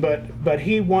opinion, but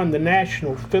he won the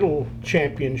National Fiddle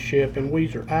Championship in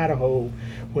Weiser, Idaho,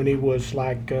 when he was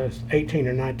like 18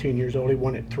 or 19 years old. He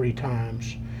won it 3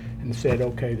 times, and said,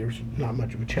 "Okay, there's not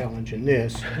much of a challenge in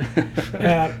this."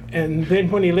 And then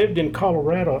when he lived in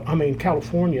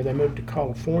California, they moved to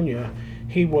California.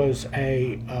 He worked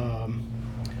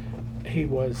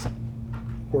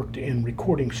in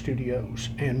recording studios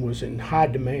and was in high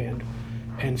demand.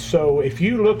 And so if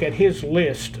you look at his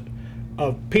list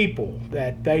of people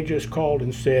that they just called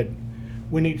and said,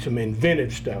 we need some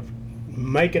inventive stuff,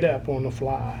 make it up on the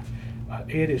fly,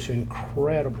 it is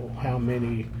incredible how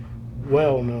many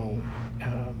well-known.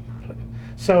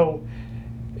 So,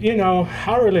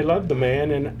 I really love the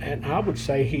man, and I would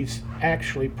say he's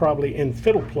actually probably in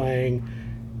fiddle playing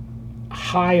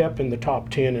high up in the top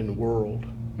 10 in the world.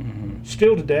 Mm-hmm.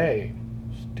 Still today.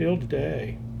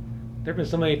 There have been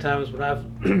so many times when I've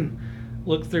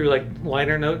looked through like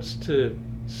liner notes to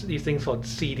these things called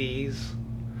CDs,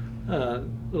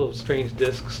 little strange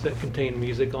discs that contain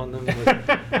music on them.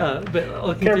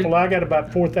 But careful, I got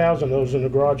about 4,000 of those in the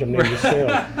garage I'm needing to sell.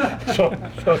 So.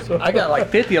 I got like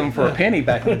 50 of them for a penny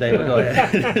back in the day, but go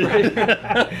ahead.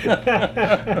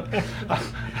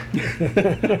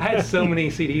 I had so many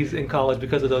CDs in college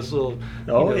because of those little.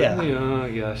 Oh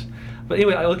gosh. But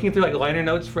anyway, looking through like liner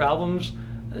notes for albums,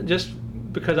 just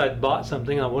because I'd bought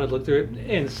something, I wanted to look through it,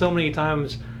 and so many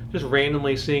times just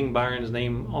randomly seeing Byron's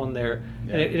name on there,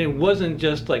 and it wasn't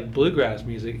just like bluegrass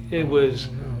music. It was,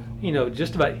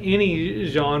 just about any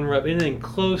genre, anything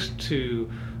close to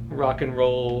rock and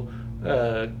roll,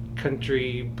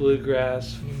 country,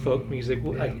 bluegrass, folk music.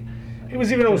 Like, he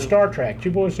was even on Star Trek. Do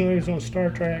you boys know he was on Star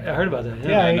Trek? I heard about that.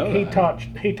 Yeah, he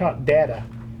taught Data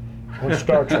on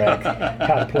Star Trek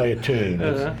how to play a tune.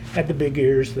 Had the big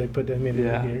ears. They put them in the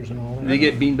big ears and all that. Did he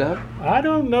get beamed up? I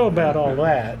don't know about all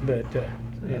that, but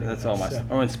that's all my.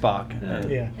 Or in Spock.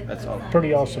 That's all.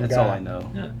 Pretty awesome That's guy. all I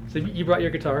know. Yeah. So you brought your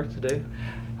guitar today.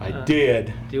 I did.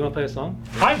 Do you want to play a song?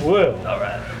 I will. All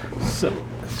right.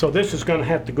 So this is going to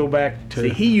have to go back to See,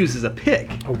 he uses a pick.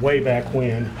 way back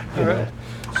when. All right.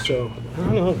 So I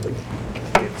don't know.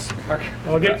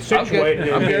 I'll get situated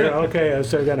in here. Okay,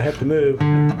 so I'm going to have to move.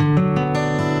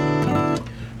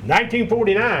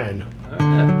 1949.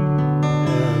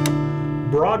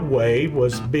 Broadway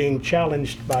was being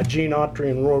challenged by Gene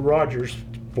Autry and Roy Rogers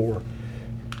for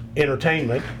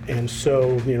entertainment, and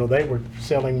so they were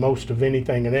selling most of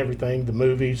anything and everything, the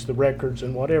movies, the records,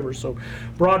 and whatever. So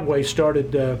Broadway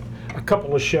started a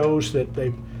couple of shows that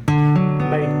they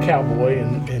made cowboy,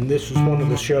 and this is one of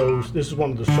the shows. This is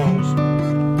one of the songs.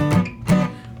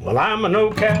 Well, I'm an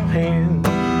old cowhand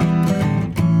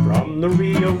from the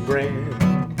Rio Grande,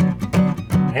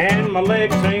 and my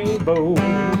legs ain't bowed,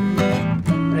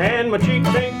 and my cheeks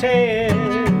ain't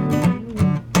tan.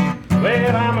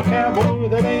 Well, I'm a cowboy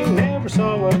that ain't never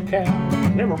saw a cow,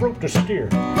 never roped a steer,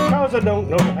 'cause I don't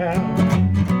know how.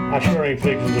 I sure ain't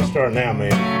fixing to start now,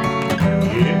 man.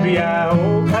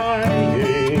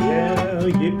 Yippee-yi-oh-ki-yay, yeah,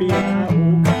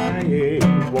 yippee-yi-oh-ki-yay.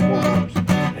 One more verse.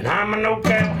 And I'm an old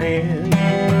cowhand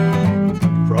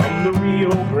from the Rio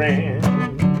Grande,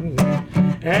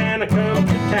 and I come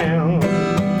to town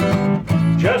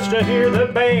just to hear the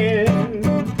band,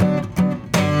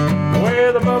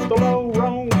 where the buffalo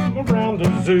roam around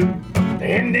the zoo. The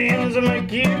Indians will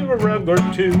make you a rug or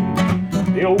two.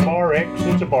 The old Bar X,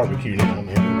 it's a barbecue now,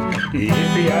 man.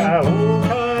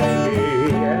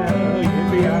 Yippee-yi-oh-ki-yay,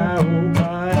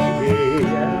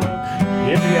 yippee-yi-oh-ki-yay.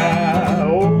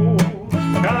 Yippee-yi-oh,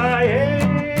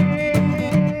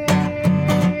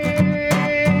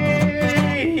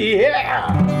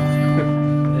 yeah.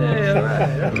 Yeah,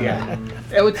 right. Yeah.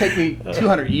 It would take me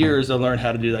 200 years to learn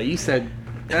how to do that. You said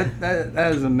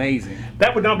that is amazing.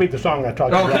 That would not be the song I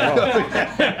talked about.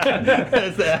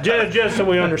 Just so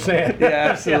we understand. Yeah,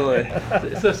 absolutely.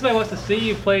 So if somebody wants to see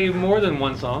you play more than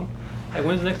one song, like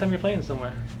when's the next time you're playing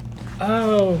somewhere?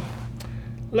 Oh,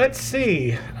 let's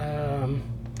see.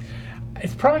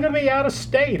 It's probably going to be out of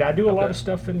state. I do a lot Okay. of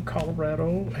stuff in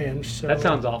Colorado, and so That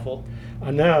sounds awful.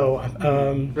 I know.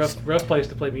 Rough place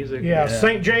to play music. Yeah, Yeah.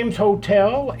 St. James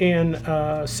Hotel in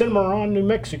Cimarron, New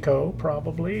Mexico,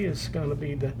 probably is going to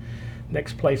be the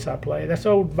next place I play. That's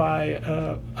owned by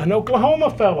an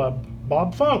Oklahoma fella,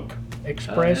 Bob Funk,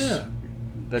 Express. Oh, yeah.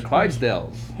 The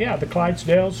Clydesdales. Yeah, the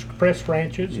Clydesdales, Express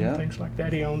Ranches, Yeah. and things like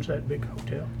that. He owns that big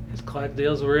hotel. His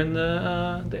Clydesdales were in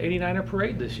the 89er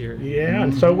parade this year. Yeah,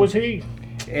 and so was he.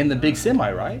 And the big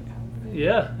semi, right?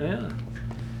 Yeah, yeah.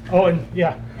 Oh, and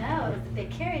yeah, No, it was the big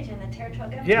carriage in the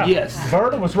territorial government. yeah. Yes.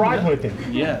 Berta was riding with him.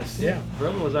 Yes. Yeah.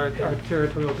 Roma was our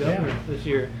territorial governor Yeah. this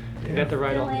year. You got to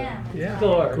ride Still on am. the. Yeah.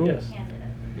 Still are, Cool. yes. Candidate.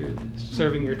 You're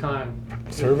serving your time.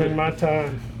 Serving my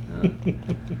time.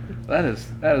 That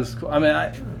is cool. I mean,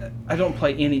 I don't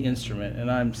play any instrument, and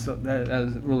that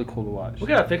is really cool to watch. We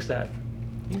gotta fix that.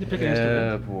 You need to pick an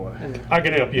Yeah, instrument. boy. And- I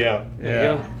can help you out.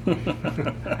 There you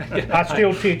I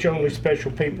still teach only special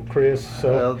people, Chris.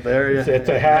 So Well, there you- it's at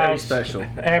the very house, special.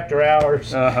 after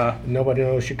hours. Uh-huh. Nobody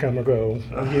knows you come or go.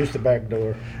 I use the back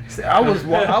door. See, I was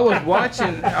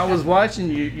watching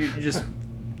you. You just.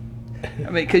 I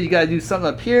mean, cause you gotta do something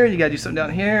up here, you gotta do something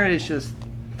down here. It's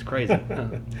crazy.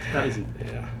 Crazy.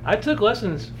 Yeah, I took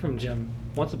lessons from Jim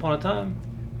once upon a time.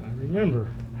 I remember.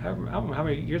 I don't know how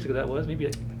many years ago that was. Maybe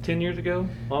like 10 years ago?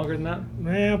 Longer than that?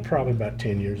 Well, probably about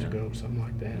 10 years ago, something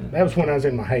like that. That was when I was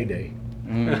in my heyday.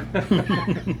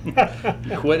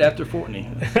 Quit after Fortney.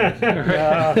 He's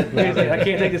like, I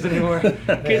can't take this anymore.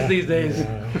 Kids these days.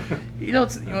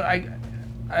 I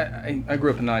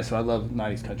grew up in '90s, so I love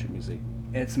 '90s country music.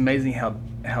 And it's amazing how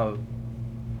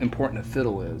important a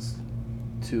fiddle is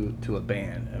to a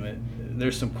band. I mean,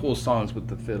 there's some cool songs with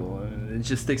the fiddle, and it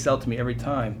just sticks out to me every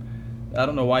time. I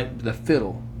don't know why the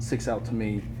fiddle sticks out to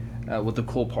me with the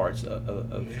cool parts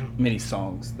of Yeah. many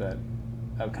songs that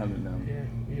I've come to know. Yeah,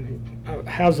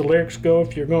 how's the lyrics go?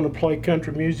 If you're going to play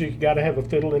country music, you got to have a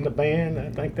fiddle in the band. I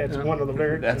think that's Yeah. one of the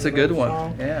lyrics. That's in a good another one.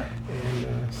 song. Yeah. And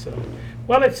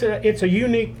well, it's a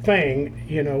unique thing,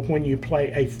 when you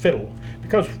play a fiddle,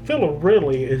 because fiddle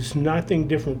really is nothing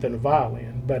different than a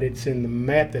violin, but it's in the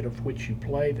method of which you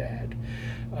play that.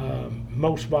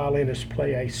 Most violinists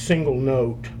play a single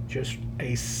note, just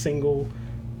a single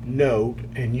note,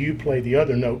 and you play the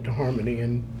other note to harmony,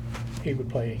 and he would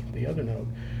play the other note.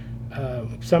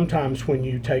 Sometimes when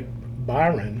you take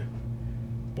Byron,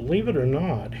 believe it or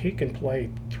not, he can play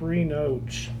 3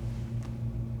 notes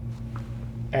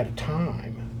at a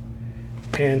time.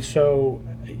 And so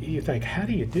you think, how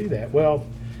do you do that? Well,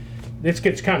 this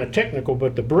gets kind of technical,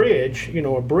 but the bridge,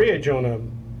 a bridge on a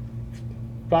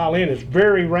violin is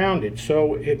very rounded,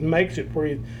 so it makes it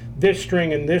where this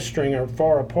string and this string are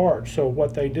far apart. So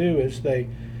what they do is they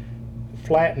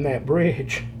flatten that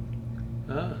bridge,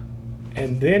 Ah.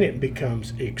 and then it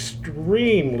becomes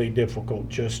extremely difficult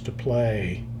just to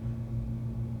play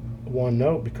one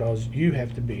note, because you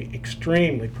have to be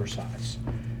extremely precise.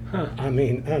 Huh. I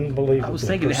mean, unbelievably I was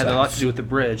thinking it had a lot to precise. do with the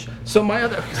bridge. So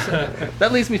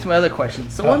that leads me to my other question.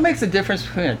 So what makes the difference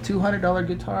between a $200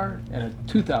 guitar and a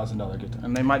 $2,000 guitar?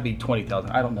 And they might be $20,000.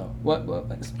 I don't know.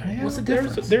 What's the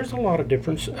difference? There's a lot of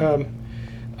difference.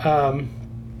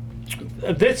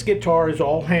 This guitar is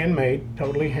all handmade,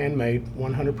 totally handmade,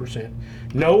 100%.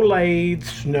 No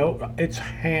lathes, it's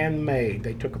handmade.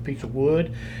 They took a piece of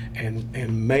wood and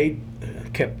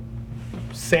kept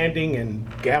sanding and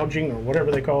gouging, or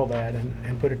whatever they call that,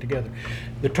 and put it together.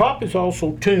 The top is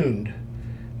also tuned,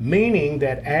 meaning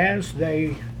that as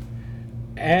they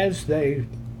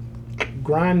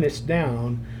grind this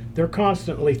down, they're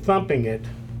constantly thumping it,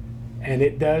 and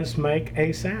it does make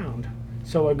a sound.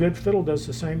 So a good fiddle does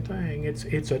the same thing.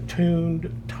 It's a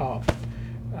tuned top,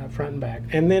 front and back.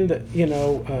 And then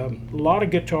a lot of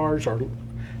guitars are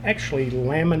actually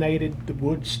laminated the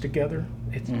woods together.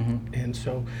 And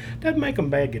so doesn't make them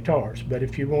bad guitars. But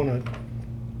if you want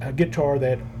a guitar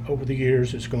that over the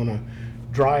years is going to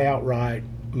dry out right,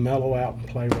 mellow out, and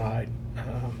play right,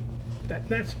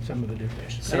 that's some of the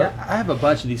differences. See, I have a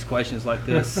bunch of these questions like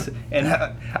this, and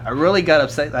I really got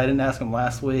upset that I didn't ask them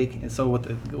last week. And so with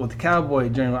the cowboy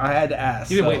dream, I had to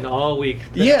ask. You've been So- waiting all week.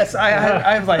 Yes,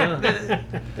 I was like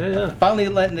Yeah. finally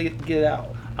letting it get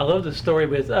out. I love the story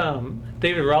with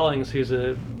David Rawlings, who's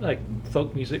a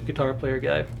folk music guitar player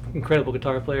guy, incredible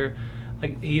guitar player.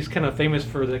 Like he's kind of famous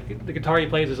for the guitar he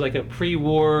plays is like a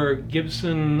pre-war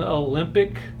Gibson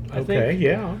Olympic, I think. Okay,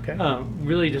 yeah, okay.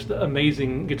 Really just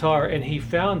amazing guitar, and he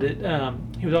found it.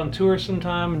 He was on tour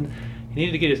sometime, and he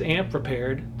needed to get his amp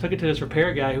repaired. Took it to this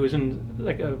repair guy who was in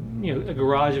like a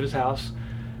garage of his house,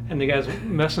 and the guy's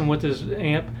messing with his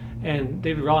amp. And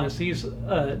David Rawlings sees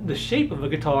the shape of a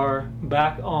guitar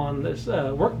back on this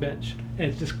workbench,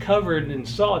 and it's just covered in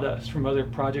sawdust from other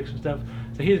projects and stuff.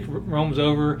 So he just roams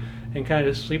over and kind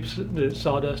of sweeps the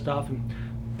sawdust off and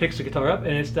picks the guitar up,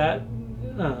 and it's that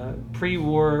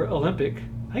pre-war Olympic.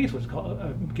 I think it's what's called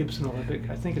Gibson Olympic.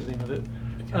 I think is the name of it.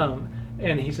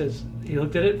 And he says he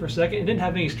looked at it for a second. It didn't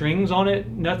have any strings on it.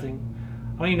 Nothing.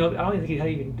 I don't even think it had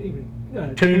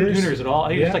even tuners at all.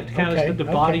 He just like kind of the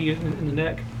body and the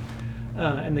neck.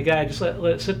 And the guy just let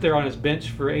it sit there on his bench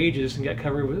for ages and got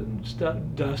covered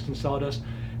with dust and sawdust.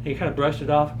 And he kind of brushed it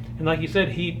off. And like you said,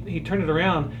 he turned it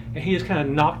around and he just kind of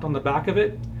knocked on the back of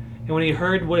it. And when he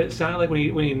heard what it sounded like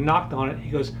when he knocked on it,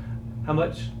 he goes, "How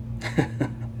much?"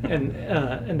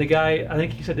 and the guy, I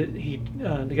think he said that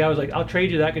the guy was like, "I'll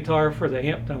trade you that guitar for the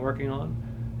amp that I'm working on."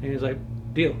 And he was like,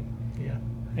 "Deal." Yeah.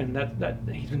 And that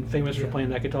he's been famous for playing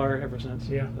that guitar ever since.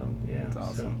 Yeah. So, Yeah. That's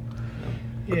awesome.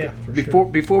 Yeah. For sure.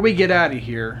 Before we get out of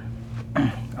here,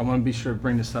 I want to be sure to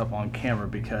bring this up on camera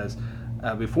because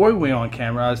before we went on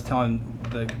camera, I was telling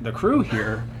the crew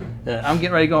here that I'm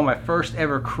getting ready to go on my first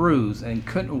ever cruise and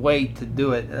couldn't wait to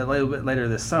do it a little bit later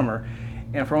this summer.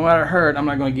 And from what I heard, I'm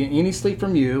not going to get any sleep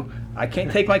from you. I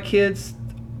can't take my kids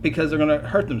because they're going to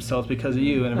hurt themselves because of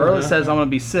you. And Verla says I'm going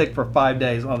to be sick for 5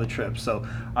 days on the trip. So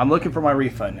I'm looking for my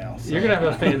refund now. So. You're going to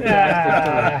have a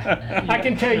fantastic time. I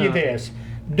can tell you this.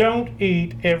 Don't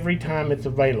eat every time it's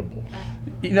available.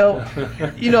 You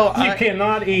You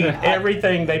cannot eat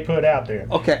everything they put out there.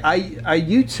 Okay, I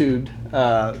YouTubed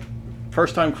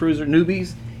first time cruiser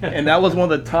newbies, and that was one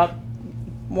of the top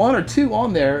 1 or 2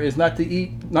 on there is not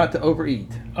to overeat.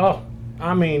 Oh,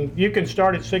 I mean, you can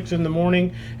start at 6 in the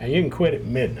morning and you can quit at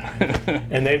midnight.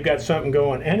 And they've got something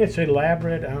going, and it's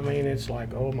elaborate. I mean, it's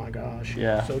like, oh my gosh.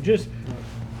 Yeah. So just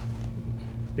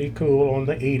be cool on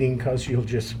the eating, because you'll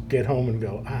just get home and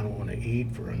go, I don't want to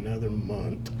eat for another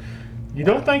month. You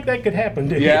don't think that could happen,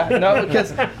 do you? Yeah, no,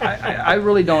 because I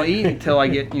really don't eat until I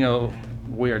get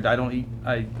weird. I don't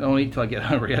eat till I get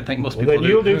hungry. I think most people then do.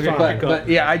 you'll do fine. But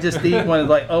yeah, I just eat when it's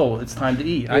like, oh, it's time to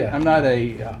eat.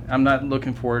 Yeah. I'm not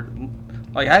looking forward.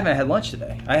 Like I haven't had lunch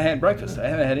today. I had breakfast. I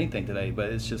haven't had anything today. But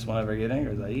it's just whenever I get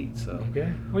angry, I eat. So.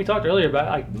 Okay. We talked earlier about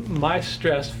like my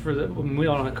stress when we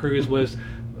went on a cruise was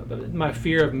my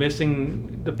fear of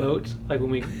missing the boat. Like when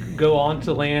we go on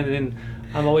to land, and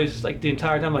I'm always like the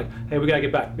entire time like, hey, we gotta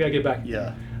get back.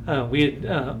 Yeah.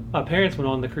 My parents went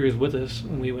on the cruise with us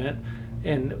when we went,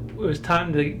 and it was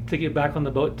time to get back on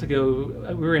the boat to go.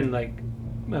 We were in like,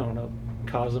 I don't know,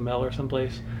 Cozumel or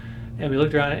someplace, and we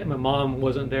looked around and my mom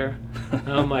wasn't there.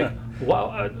 And I'm like,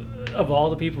 wow, of all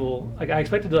the people, like I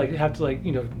expected to like have to like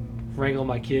wrangle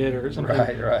my kid or something.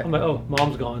 Right. I'm like, oh,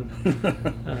 mom's gone.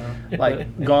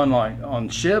 Gone like on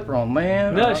ship or on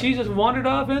land? No, she just wandered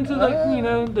off into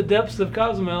the depths of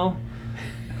Cozumel,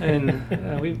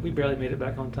 and we barely made it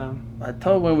back on time. I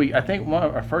told I think one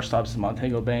of our first stops is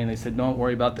Montego Bay, and they said, "Don't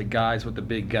worry about the guys with the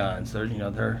big guns. They're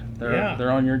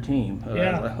they're on your team."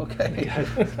 Yeah. I was like,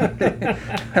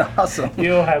 okay. Awesome.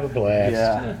 You'll have a blast.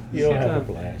 Yeah. You'll have a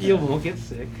blast. You won't get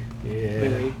sick. Yeah.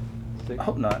 Very sick. I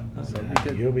hope not. So be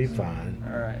good. You'll be fine.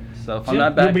 All right. So if I'm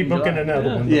not back, You'll be in booking July-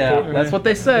 another one. Yeah, before- that's what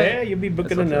they say. Yeah, you'll be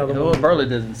booking That's what another Well, one. Burley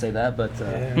doesn't say that, but.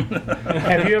 Yeah.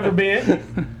 Have you ever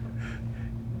been?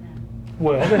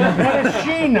 Well, then what does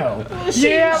she know?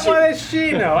 What does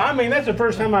she know? I mean, that's the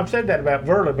first time I've said that about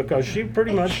Verla, because she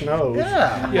pretty much knows.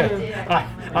 Yeah. Yeah.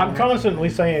 I'm constantly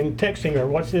saying, texting her,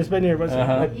 what's this been here? What's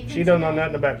Uh-huh. this? She don't know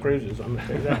nothing about cruises, I'm going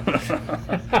to tell you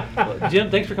that.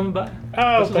 Jim, thanks for coming by.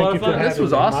 Oh, This was a lot thank you of for fun. having This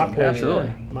was me. awesome. My pleasure.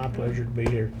 Absolutely. My pleasure to be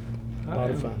here. A lot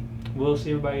of fun. We'll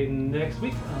see everybody next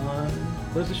week on,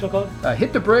 what is the show called?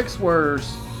 Hit the bricks where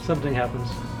Something happens.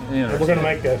 We're going to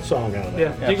make that song out of that.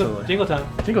 Yeah, Absolutely. jingle time.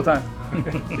 Jingle time.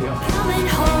 See ya. Coming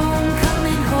home.